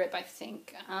Blu-ray rip, I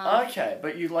think. Okay,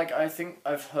 but I think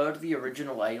I've heard the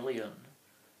original Alien.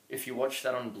 If you watch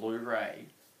that on Blu-ray,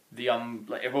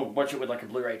 watch it with like a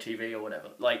Blu-ray TV or whatever.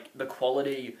 Like the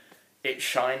quality, it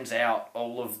shines out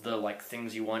all of the like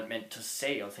things you weren't meant to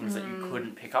see or things that you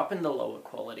couldn't pick up in the lower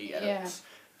quality edits.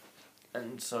 Yeah.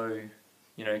 And so,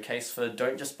 case for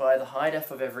don't just buy the high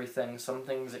def of everything. Some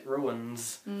things it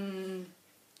ruins.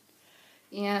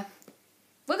 Yeah.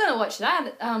 We're gonna watch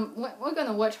that. We're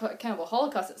gonna watch Cannibal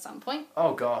Holocaust at some point.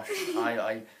 Oh gosh,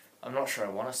 I'm not sure I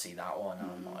want to see that one.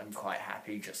 I'm quite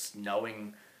happy just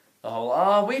knowing the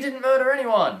whole. We didn't murder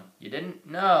anyone. You didn't?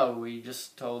 No, we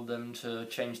just told them to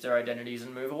change their identities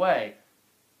and move away.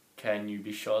 Can you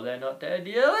be sure they're not dead?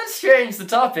 Yeah, let's change the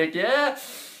topic. Yeah.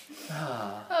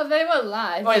 Oh, they were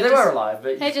alive. Oh, they were alive,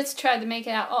 but they just tried to make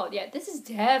it out. Oh, yeah, this is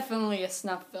definitely a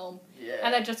snuff film. Yeah.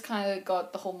 And I just kind of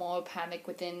got the whole moral panic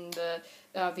within the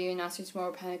viewing Nasties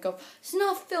moral panic of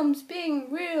snuff films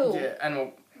being real. Yeah, and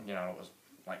it was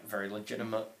like very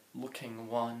legitimate looking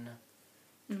one.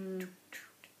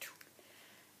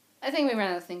 I think we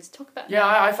ran out of things to talk about. Yeah,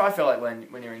 I feel like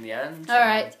when you're in the end.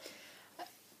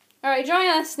 All right, join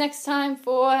us next time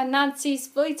for Nazi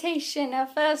exploitation, our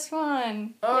first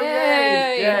one. Oh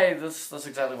yay! That's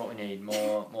exactly what we need.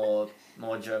 More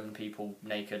German people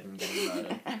naked and getting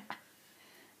murdered.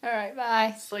 All right,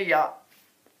 bye. See ya.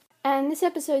 And this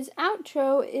episode's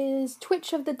outro is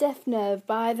Twitch of the Death Nerve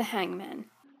by The Hangman.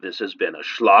 This has been a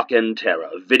Schlock and Terror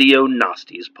Video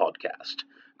Nasties podcast,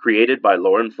 created by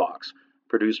Lauren Fox.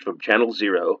 Produced from Channel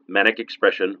Zero, Manic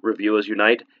Expression, Reviewers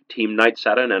Unite, Team Night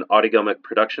Saturn, and Audiomic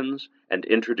Productions, and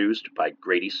introduced by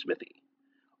Grady Smithy.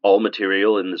 All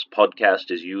material in this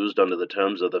podcast is used under the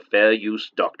terms of the Fair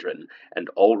Use Doctrine, and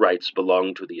all rights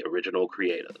belong to the original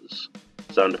creators.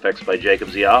 Sound effects by Jacob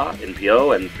ZR,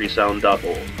 NPO, and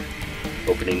freesound.org.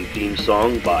 Opening theme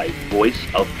song by Voice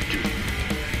of Doom.